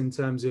honest, in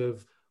terms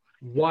of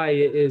why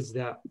it is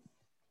that.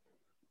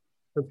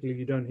 Hopefully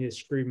you don't hear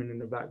screaming in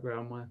the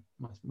background.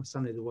 My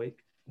son is awake.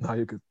 No,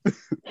 you're good.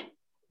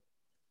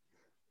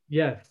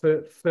 Yeah,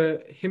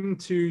 for him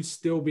to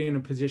still be in a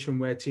position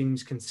where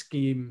teams can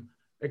scheme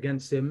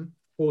against him,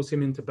 force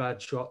him into bad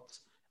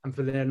shots, and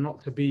for there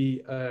not to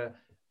be a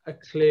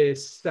clear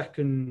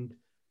second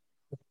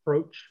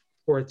approach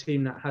for a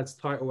team that has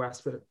title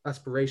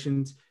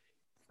aspirations,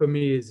 for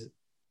me is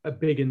a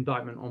big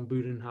indictment on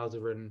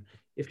Budenholzer. And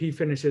if he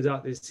finishes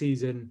out this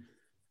season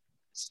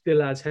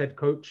still as head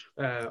coach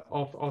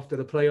after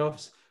the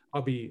playoffs,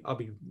 I'll be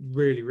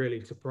really,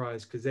 really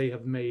surprised, because they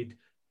have made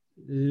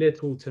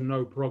little to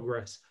no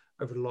progress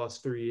over the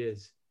last 3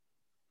 years.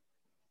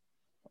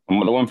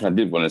 And the one thing I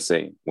did want to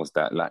say was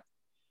that, like,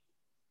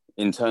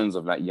 in terms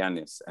of like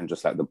Giannis and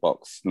just like the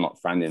Bucks not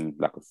finding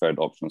like a third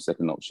option or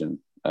second option,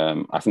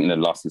 I think in the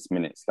last 6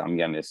 minutes,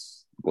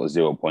 Giannis got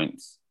 0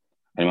 points,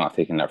 and he might have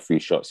taken like 3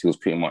 shots. He was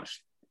pretty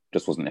much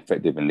just wasn't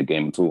effective in the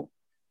game at all.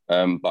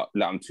 But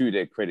like, to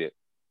their credit,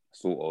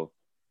 sort of,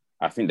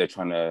 I think they're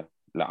trying to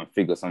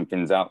figure some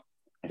things out.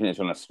 I think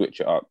they're trying to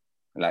switch it up.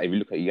 Like, if you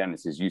look at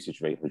Giannis's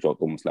usage rate, has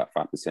dropped almost like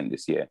 5%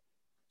 this year.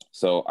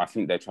 So I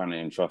think they're trying to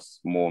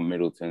entrust more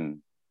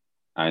Middleton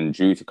and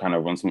Drew to kind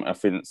of run some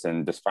offense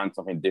and just find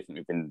something different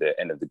within the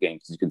end of the game.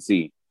 Because you can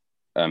see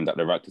that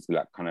the Raptors were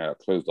like kind of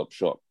closed up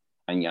shop,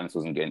 and Giannis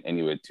wasn't getting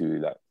anywhere to,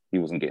 like, he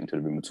wasn't getting to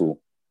the rim at all.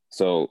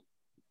 So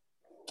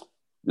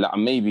like,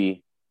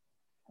 maybe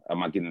I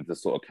might give them the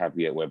sort of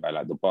caveat whereby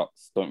like the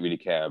Bucks don't really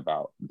care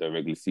about the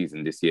regular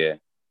season this year.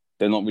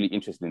 They're not really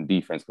interested in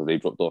defense because they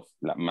dropped off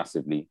like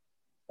massively.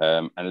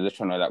 And they're just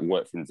trying to like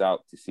work things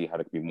out to see how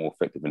they can be more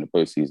effective in the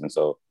postseason.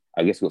 So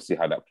I guess we'll see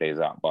how that plays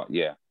out. But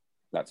yeah,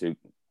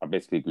 I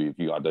basically agree with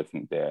you. I don't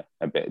think they're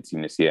a better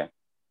team this year.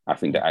 I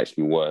think they're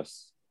actually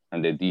worse.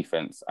 And their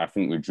defense, I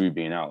think with Drew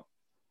being out,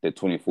 they're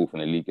 24th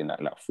in the league in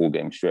that like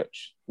 4-game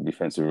stretch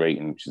defensive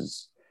rating, which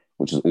is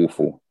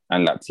awful.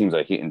 And like teams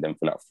are hitting them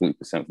for like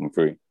 40% from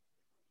 3,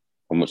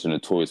 from which they're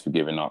notorious for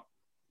giving up.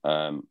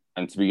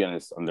 And to be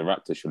honest, the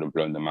Raptors should have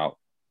blown them out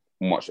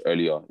much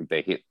earlier if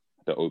they hit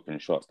the open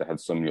shots. They had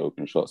so many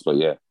open shots, but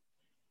yeah,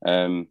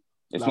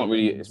 it's not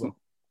really. It's not,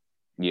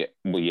 yeah,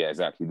 well, yeah,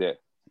 exactly that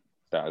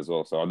as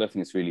well. So I don't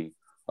think it's really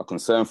a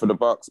concern for the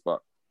Bucks,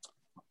 but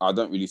I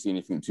don't really see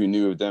anything too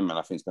new with them, and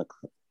I think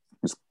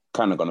it's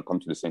kind of going to come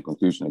to the same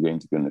conclusion again,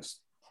 to be honest.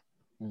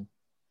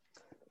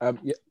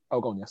 Yeah, I'll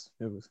go on. Yes,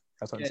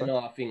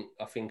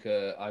 I think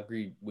I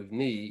agree with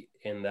Nee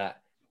in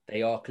that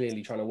they are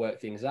clearly trying to work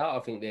things out. I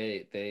think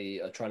they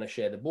are trying to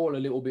share the ball a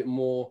little bit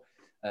more.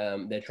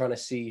 They're trying to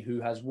see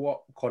who has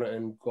what.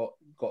 Connaughton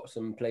got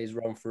some plays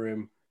run for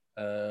him.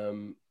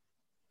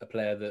 A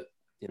player that,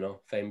 you know,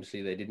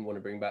 famously they didn't want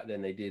to bring back,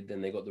 then they did.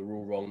 Then they got the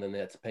rule wrong. Then they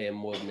had to pay him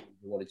more than they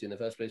wanted to in the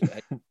first place.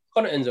 But hey,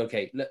 Connaughton's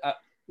okay. Look,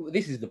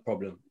 this is the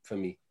problem for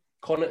me.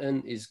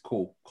 Connaughton is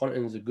cool.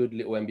 Connaughton's a good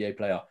little NBA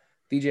player.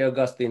 DJ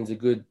Augustine's a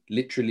good,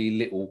 literally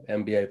little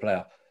NBA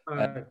player.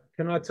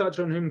 Can I touch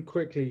on him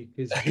quickly?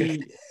 Because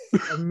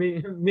me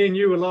and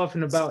you were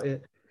laughing about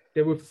it.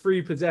 There were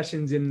 3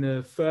 possessions in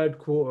the third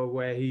quarter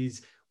where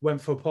he's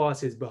went for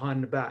passes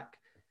behind the back,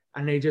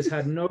 and they just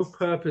had no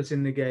purpose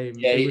in the game.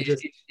 Yeah,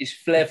 it's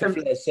flair for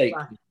flair's sake.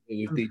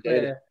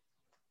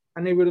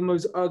 And they were the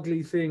most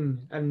ugly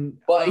thing. And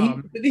but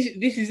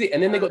this is it.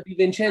 And then they got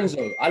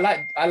DiVincenzo. I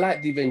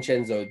like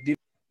DiVincenzo.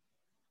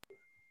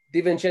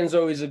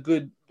 DiVincenzo is a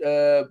good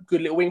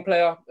little wing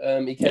player.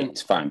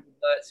 It's fine.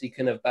 He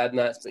can have bad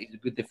nights, but he's a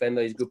good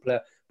defender. He's a good player.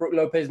 Brook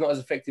Lopez not as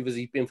effective as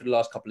he's been for the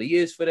last couple of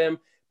years for them.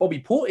 Bobby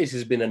Portis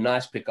has been a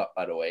nice pickup,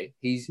 by the way.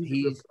 He's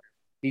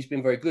He's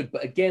been very good.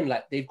 But again,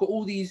 like they've got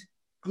all these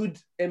good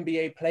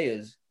NBA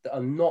players that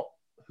are not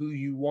who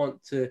you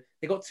want to.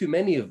 They got too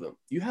many of them.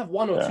 You have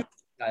one or two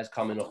guys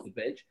coming off the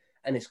bench,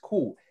 and it's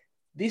cool.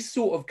 This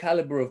sort of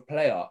caliber of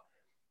player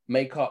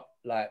make up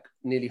like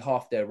nearly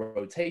half their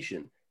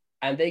rotation,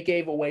 and they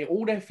gave away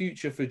all their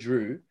future for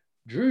Drew.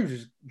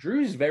 Drew's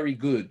very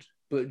good,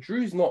 but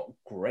Drew's not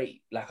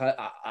great. Like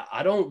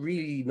I don't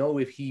really know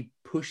if he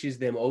pushes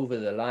them over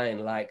the line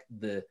like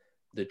the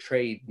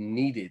trade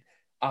needed.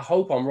 I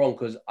hope I'm wrong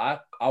because I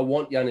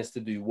want Giannis to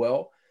do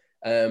well.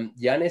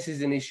 Giannis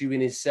is an issue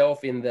in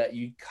himself in that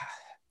you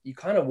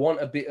kind of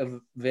want a bit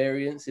of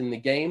variance in the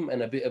game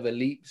and a bit of a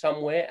leap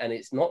somewhere, and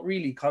it's not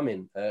really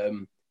coming.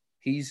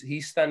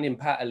 He's standing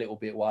pat a little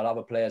bit while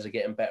other players are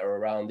getting better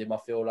around him, I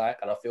feel like.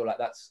 And I feel like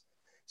that's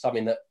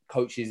something that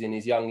coaches in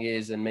his young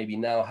years and maybe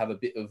now have a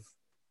bit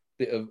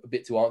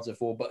to answer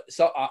for. But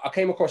so I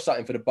came across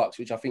something for the Bucks,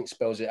 which I think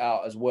spells it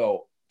out as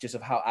well, just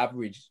of how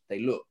average they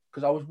look.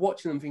 Because I was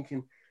watching them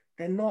thinking,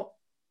 they're not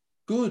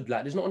good.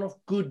 Like, there's not enough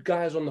good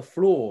guys on the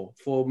floor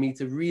for me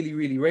to really,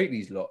 really rate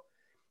these lot.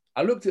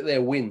 I looked at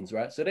their wins,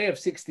 right? So they have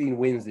 16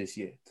 wins this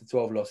year to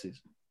 12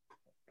 losses.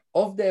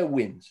 Of their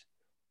wins,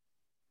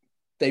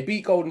 they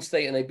beat Golden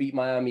State and they beat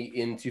Miami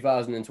in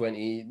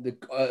 2020.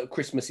 The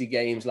Christmassy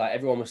games, like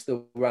everyone was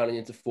still rounding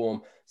into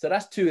form. So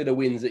that's two of the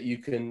wins that you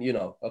can,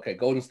 okay,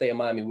 Golden State and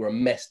Miami were a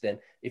mess then.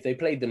 If they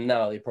played them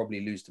now, they'd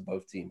probably lose to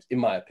both teams, in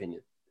my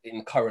opinion,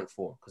 in current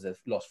form, because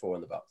they've lost 4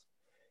 on the bounce.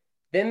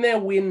 Then their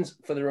wins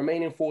for the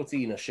remaining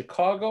 14 are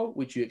Chicago,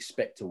 which you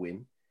expect to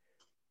win,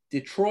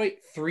 Detroit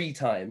 3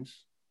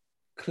 times,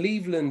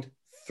 Cleveland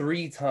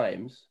 3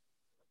 times,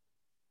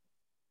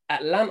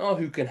 Atlanta,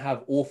 who can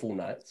have awful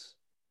nights,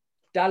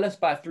 Dallas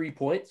by 3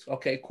 points.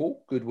 Okay,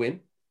 cool. Good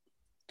win.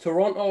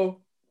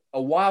 Toronto,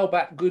 a while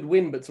back, good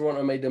win, but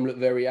Toronto made them look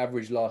very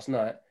average last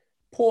night.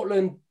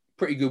 Portland,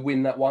 pretty good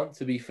win, that one,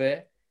 to be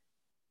fair.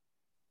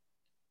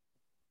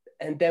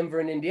 And Denver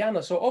and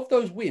Indiana. So of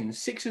those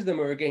wins, 6 of them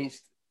are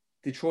against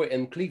Detroit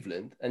and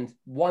Cleveland, and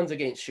one's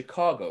against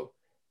Chicago,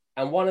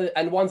 and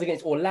one's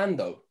against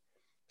Orlando.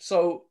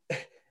 So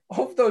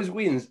of those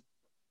wins,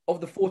 of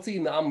the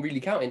 14 that I'm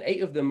really counting,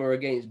 8 of them are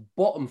against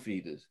bottom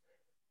feeders.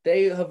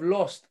 They have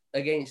lost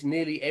against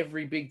nearly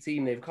every big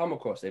team they've come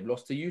across. They've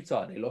lost to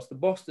Utah. They lost to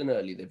Boston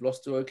early. They've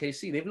lost to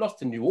OKC. They've lost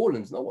to New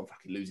Orleans. No one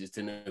fucking loses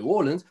to New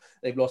Orleans.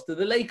 They've lost to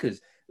the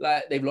Lakers.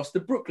 Like, they've lost to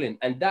Brooklyn.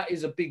 And that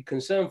is a big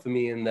concern for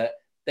me in that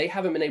they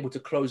haven't been able to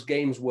close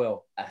games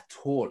well at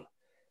all.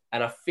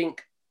 And I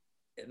think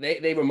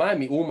they remind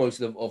me almost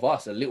of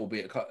us a little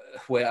bit,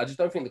 where I just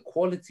don't think the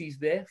quality's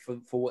there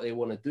for what they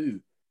want to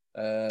do.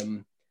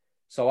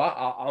 So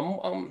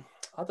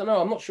I don't know.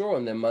 I'm not sure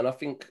on them, man. I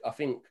think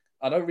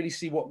I don't really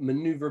see what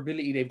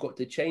maneuverability they've got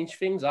to change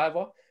things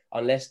either,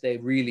 unless they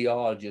really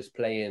are just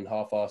playing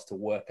half-assed to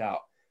work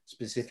out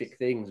specific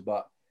things.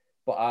 But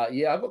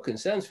yeah, I've got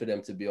concerns for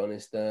them, to be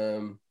honest.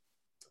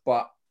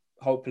 But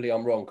hopefully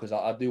I'm wrong, because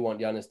I do want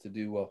Giannis to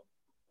do well.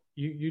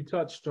 You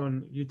touched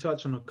on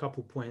a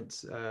couple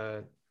points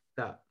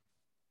that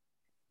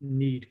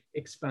need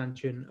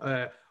expansion.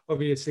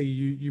 Obviously,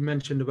 you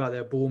mentioned about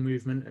their ball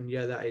movement, and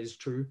yeah, that is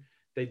true.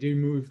 They do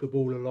move the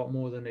ball a lot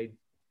more than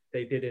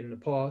they did in the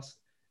past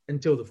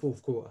until the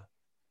fourth quarter.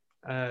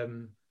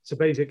 So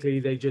basically,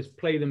 they just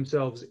play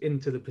themselves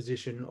into the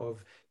position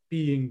of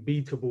being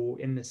beatable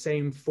in the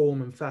same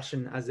form and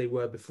fashion as they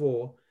were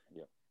before,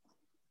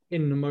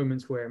 in the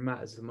moments where it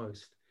matters the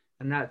most.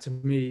 And that, to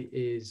me,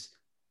 is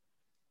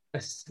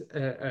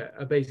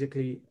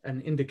basically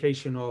an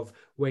indication of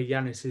where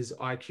Giannis's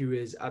IQ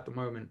is at the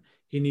moment.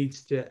 He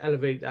needs to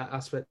elevate that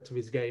aspect of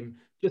his game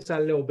just a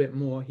little bit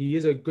more. He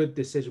is a good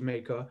decision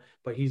maker,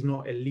 but he's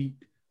not elite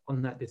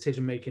on that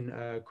decision-making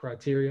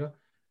criteria.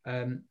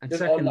 And just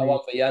secondly, on that one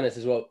for Giannis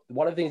as well,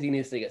 one of the things he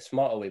needs to get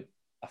smarter with,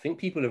 I think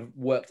people have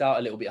worked out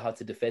a little bit how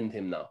to defend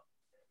him now.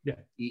 Yeah,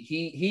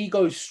 he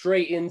goes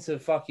straight into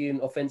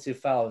fucking offensive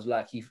fouls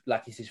like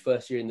it's his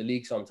first year in the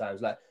league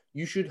sometimes. Like,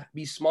 you should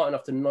be smart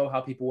enough to know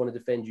how people want to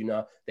defend you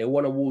now. They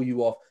want to wall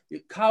you off.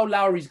 Kyle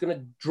Lowry's going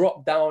to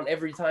drop down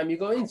every time you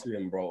go into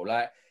him, bro.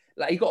 Like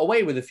he got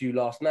away with a few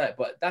last night,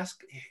 but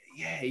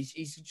he's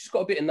just got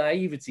a bit of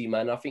naivety,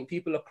 man. I think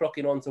people are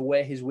clocking on to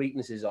where his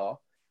weaknesses are,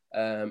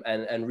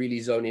 and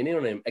really zoning in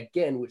on him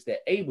again, which they're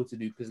able to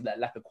do because of that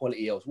lack of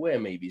quality elsewhere,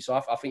 maybe. So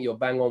I think you're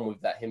bang on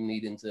with that, him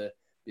needing to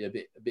be a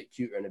bit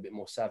cuter and a bit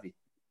more savvy.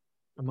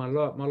 And my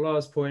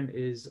last point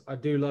is, I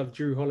do love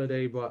Drew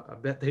Holiday, but I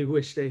bet they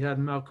wish they had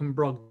Malcolm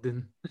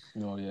Brogdon.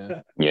 Oh,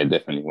 yeah. Yeah,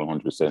 definitely,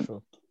 100%.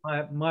 Sure.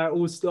 My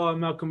all-star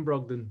Malcolm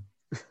Brogdon.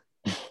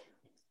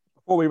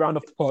 Before we round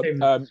off the pod,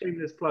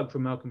 shameless plug for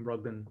Malcolm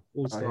Brogdon,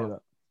 all-star.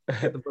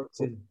 Get the votes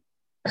in.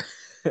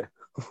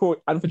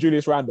 And for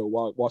Julius Randle,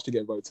 whilst you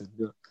get voted.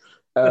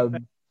 Yeah.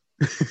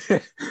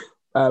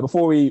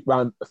 Before we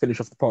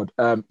finish off the pod,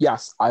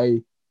 yes,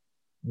 I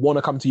want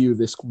to come to you with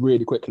this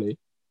really quickly.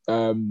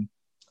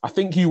 I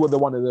think you were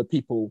one of the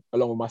people,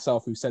 along with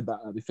myself, who said that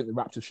they think the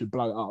Raptors should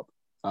blow it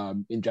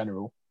up in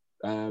general.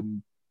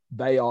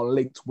 They are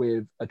linked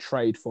with a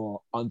trade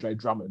for Andre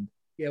Drummond.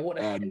 Yeah, what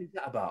the hell is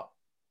that about?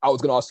 I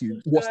was going to ask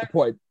you, what's the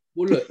point?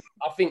 Well, look,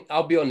 I think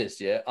I'll be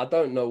honest. Yeah, I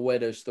don't know where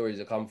those stories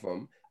have come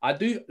from. I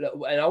do,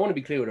 and I want to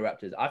be clear with the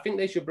Raptors. I think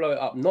they should blow it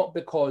up not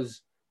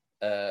because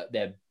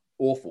they're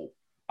awful.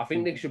 I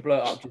think they should blow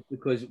it up just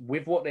because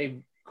with what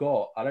they've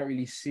got, I don't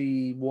really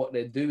see what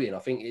they're doing. I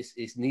think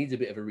it needs a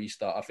bit of a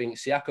restart. I think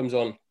Siakam's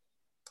on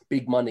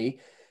big money.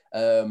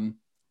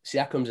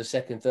 Siakam's a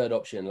second, third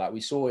option. Like we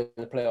saw in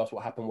the playoffs,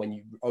 what happened when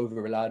you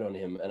over-relied on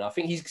him. And I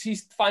think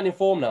he's finding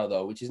form now,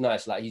 though, which is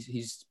nice. Like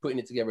he's putting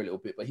it together a little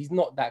bit, but he's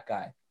not that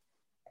guy.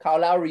 Kyle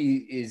Lowry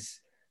is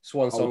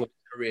swan song of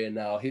his career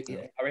now.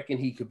 I reckon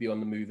he could be on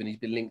the move, and he's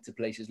been linked to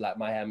places like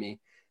Miami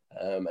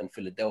and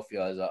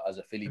Philadelphia as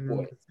a Philly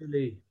boy.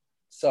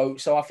 So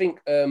I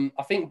think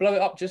blow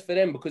it up just for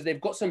them because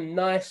they've got some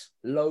nice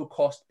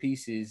low-cost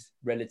pieces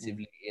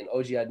relatively in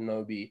OG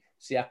Anunoby,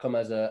 Siakam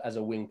as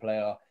a wing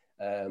player,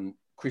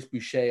 Chris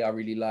Boucher I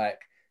really like.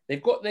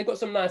 They've got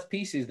some nice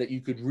pieces that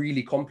you could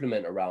really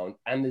complement around,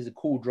 and there's a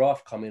cool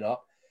draft coming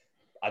up.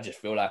 I just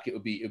feel like it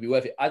would be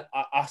worth it.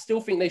 I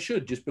still think they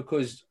should, just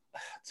because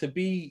to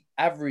be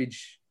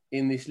average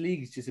in this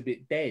league is just a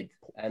bit dead,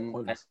 and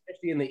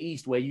especially in the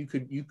East where you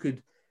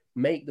could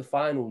make the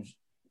finals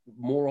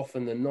more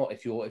often than not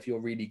if you're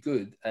really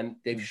good, and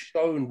they've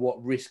shown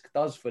what risk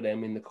does for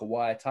them in the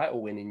Kawhi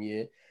title winning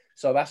year.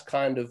 So that's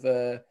kind of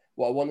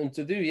what I want them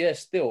to do. Yeah,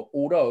 still.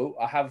 Although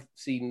I have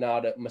seen now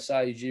that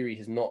Masai Ujiri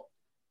has not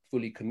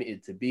fully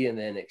committed to being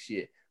there next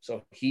year,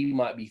 so he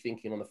might be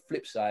thinking on the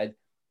flip side,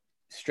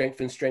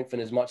 strengthen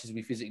as much as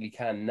we physically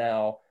can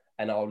now,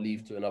 and I'll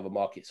leave to another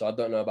market. So I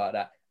don't know about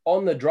that.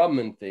 On the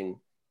Drummond thing,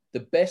 the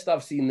best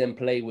I've seen them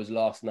play was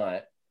last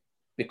night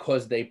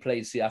because they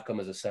played Siakam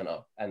as a center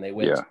and they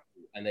went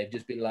and they've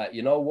just been like,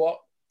 you know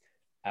what?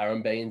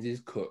 Aaron Baines is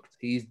cooked.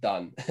 He's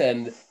done.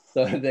 And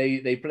so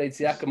they played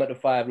Siakam at the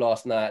 5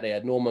 last night. They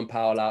had Norman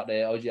Powell out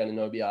there, OG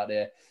Anunoby out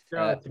there.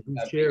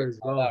 As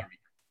well.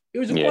 It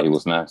was it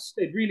was nice.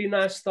 Really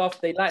nice stuff.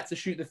 They like to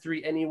shoot the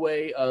 3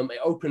 anyway. It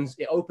opens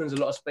a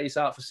lot of space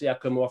out for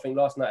Siakam, who I think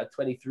last night had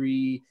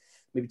 23,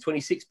 maybe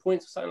 26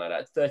 points or something like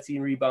that,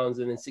 13 rebounds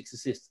and then 6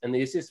 assists. And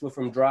the assists were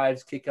from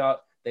drives, kick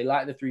out. They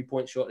like the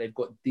 3-point shot. They've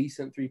got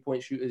decent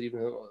 3-point shooters, even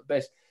though they're not the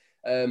best.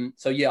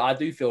 So yeah, I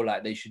do feel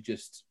like they should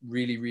just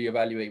really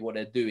reevaluate what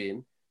they're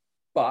doing.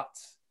 But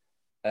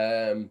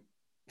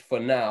for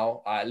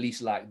now, I at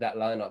least like that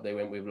lineup they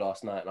went with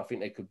last night, and I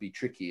think they could be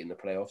tricky in the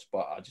playoffs,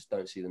 but I just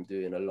don't see them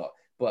doing a lot.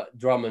 But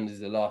Drummond is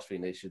the last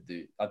thing they should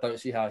do. I don't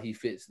see how he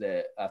fits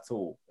there at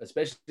all,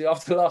 especially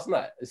after last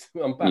night.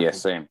 Yeah,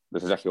 same.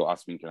 That's exactly what I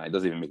was thinking. It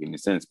doesn't even make any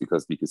sense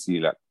because we can see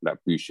like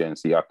Boucher and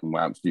Siakam were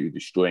absolutely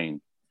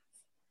destroying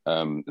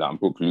Brook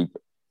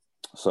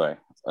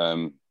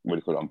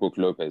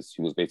Lopez,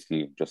 who was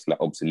basically just like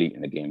obsolete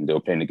in the game. They were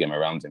playing the game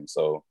around him.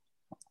 So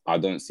I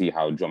don't see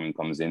how Drummond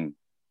comes in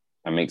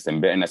and makes them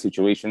better in that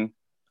situation.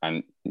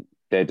 And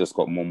they've just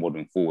got more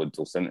modern forwards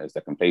or centers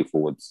that can play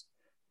forwards,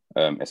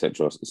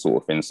 etc. sort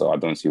of thing. So I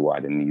don't see why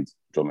they need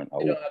Drummond at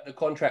all. They don't have the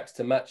contracts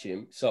to match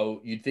him,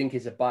 so you'd think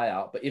it's a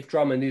buyout. But if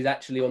Drummond is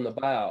actually on the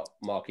buyout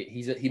market,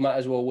 he might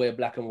as well wear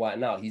black and white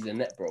now. He's a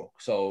net bro.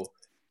 So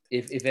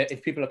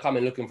if people are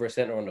coming looking for a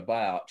center on the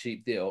buyout,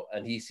 cheap deal,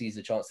 and he sees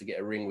a chance to get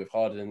a ring with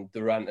Harden,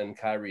 Durant, and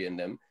Kyrie and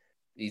them,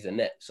 he's a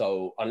net.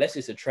 So unless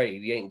it's a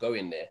trade, he ain't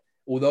going there.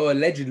 Although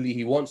allegedly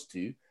he wants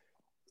to.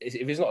 If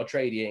it's not a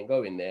trade, he ain't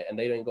going there, and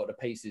they don't got the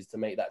paces to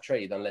make that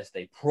trade unless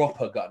they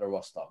proper gut the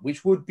roster,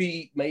 which would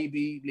be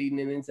maybe leading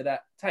him into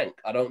that tank.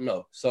 I don't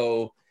know.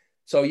 So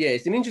yeah,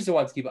 it's an interesting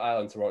one to keep an eye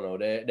on. Toronto,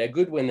 they're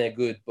good when they're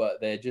good,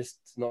 but they're just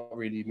not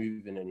really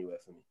moving anywhere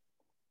for me.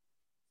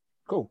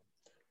 Cool.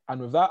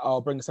 And with that, I'll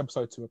bring this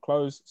episode to a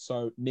close.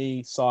 So,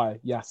 Sai,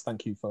 yes,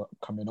 thank you for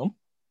coming on.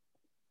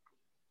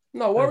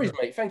 No worries,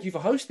 mate. Thank you for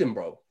hosting,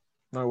 bro.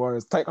 No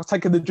worries. I've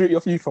taken the duty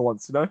off you for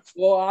once, you know?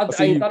 Well, I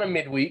ain't done a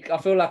midweek. I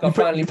feel like I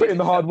finally put in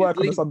the hard work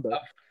on the Sunday.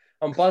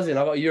 I'm buzzing.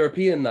 I got a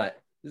European night.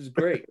 This is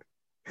great.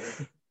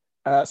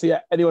 So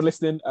yeah, anyone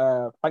listening,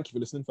 thank you for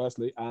listening,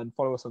 firstly, and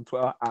follow us on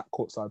Twitter at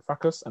Courtside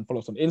Fracas and follow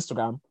us on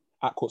Instagram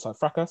at Courtside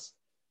Fracas.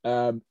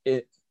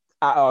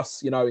 At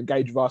us,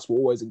 engage with us. We'll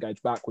always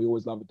engage back. We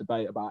always love a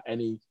debate about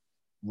any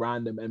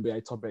random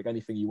NBA topic,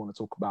 anything you want to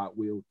talk about.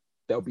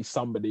 There'll be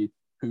somebody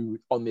who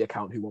on the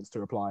account who wants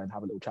to reply and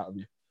have a little chat with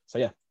you. So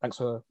yeah, thanks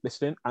for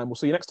listening, and we'll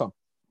see you next time.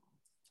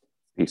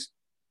 Peace.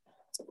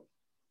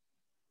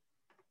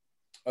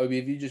 Obi,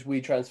 if you just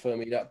transfer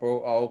me that,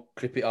 bro, I'll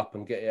clip it up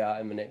and get it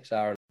out in the next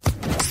hour.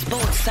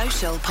 Sports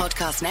Social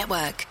Podcast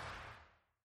Network.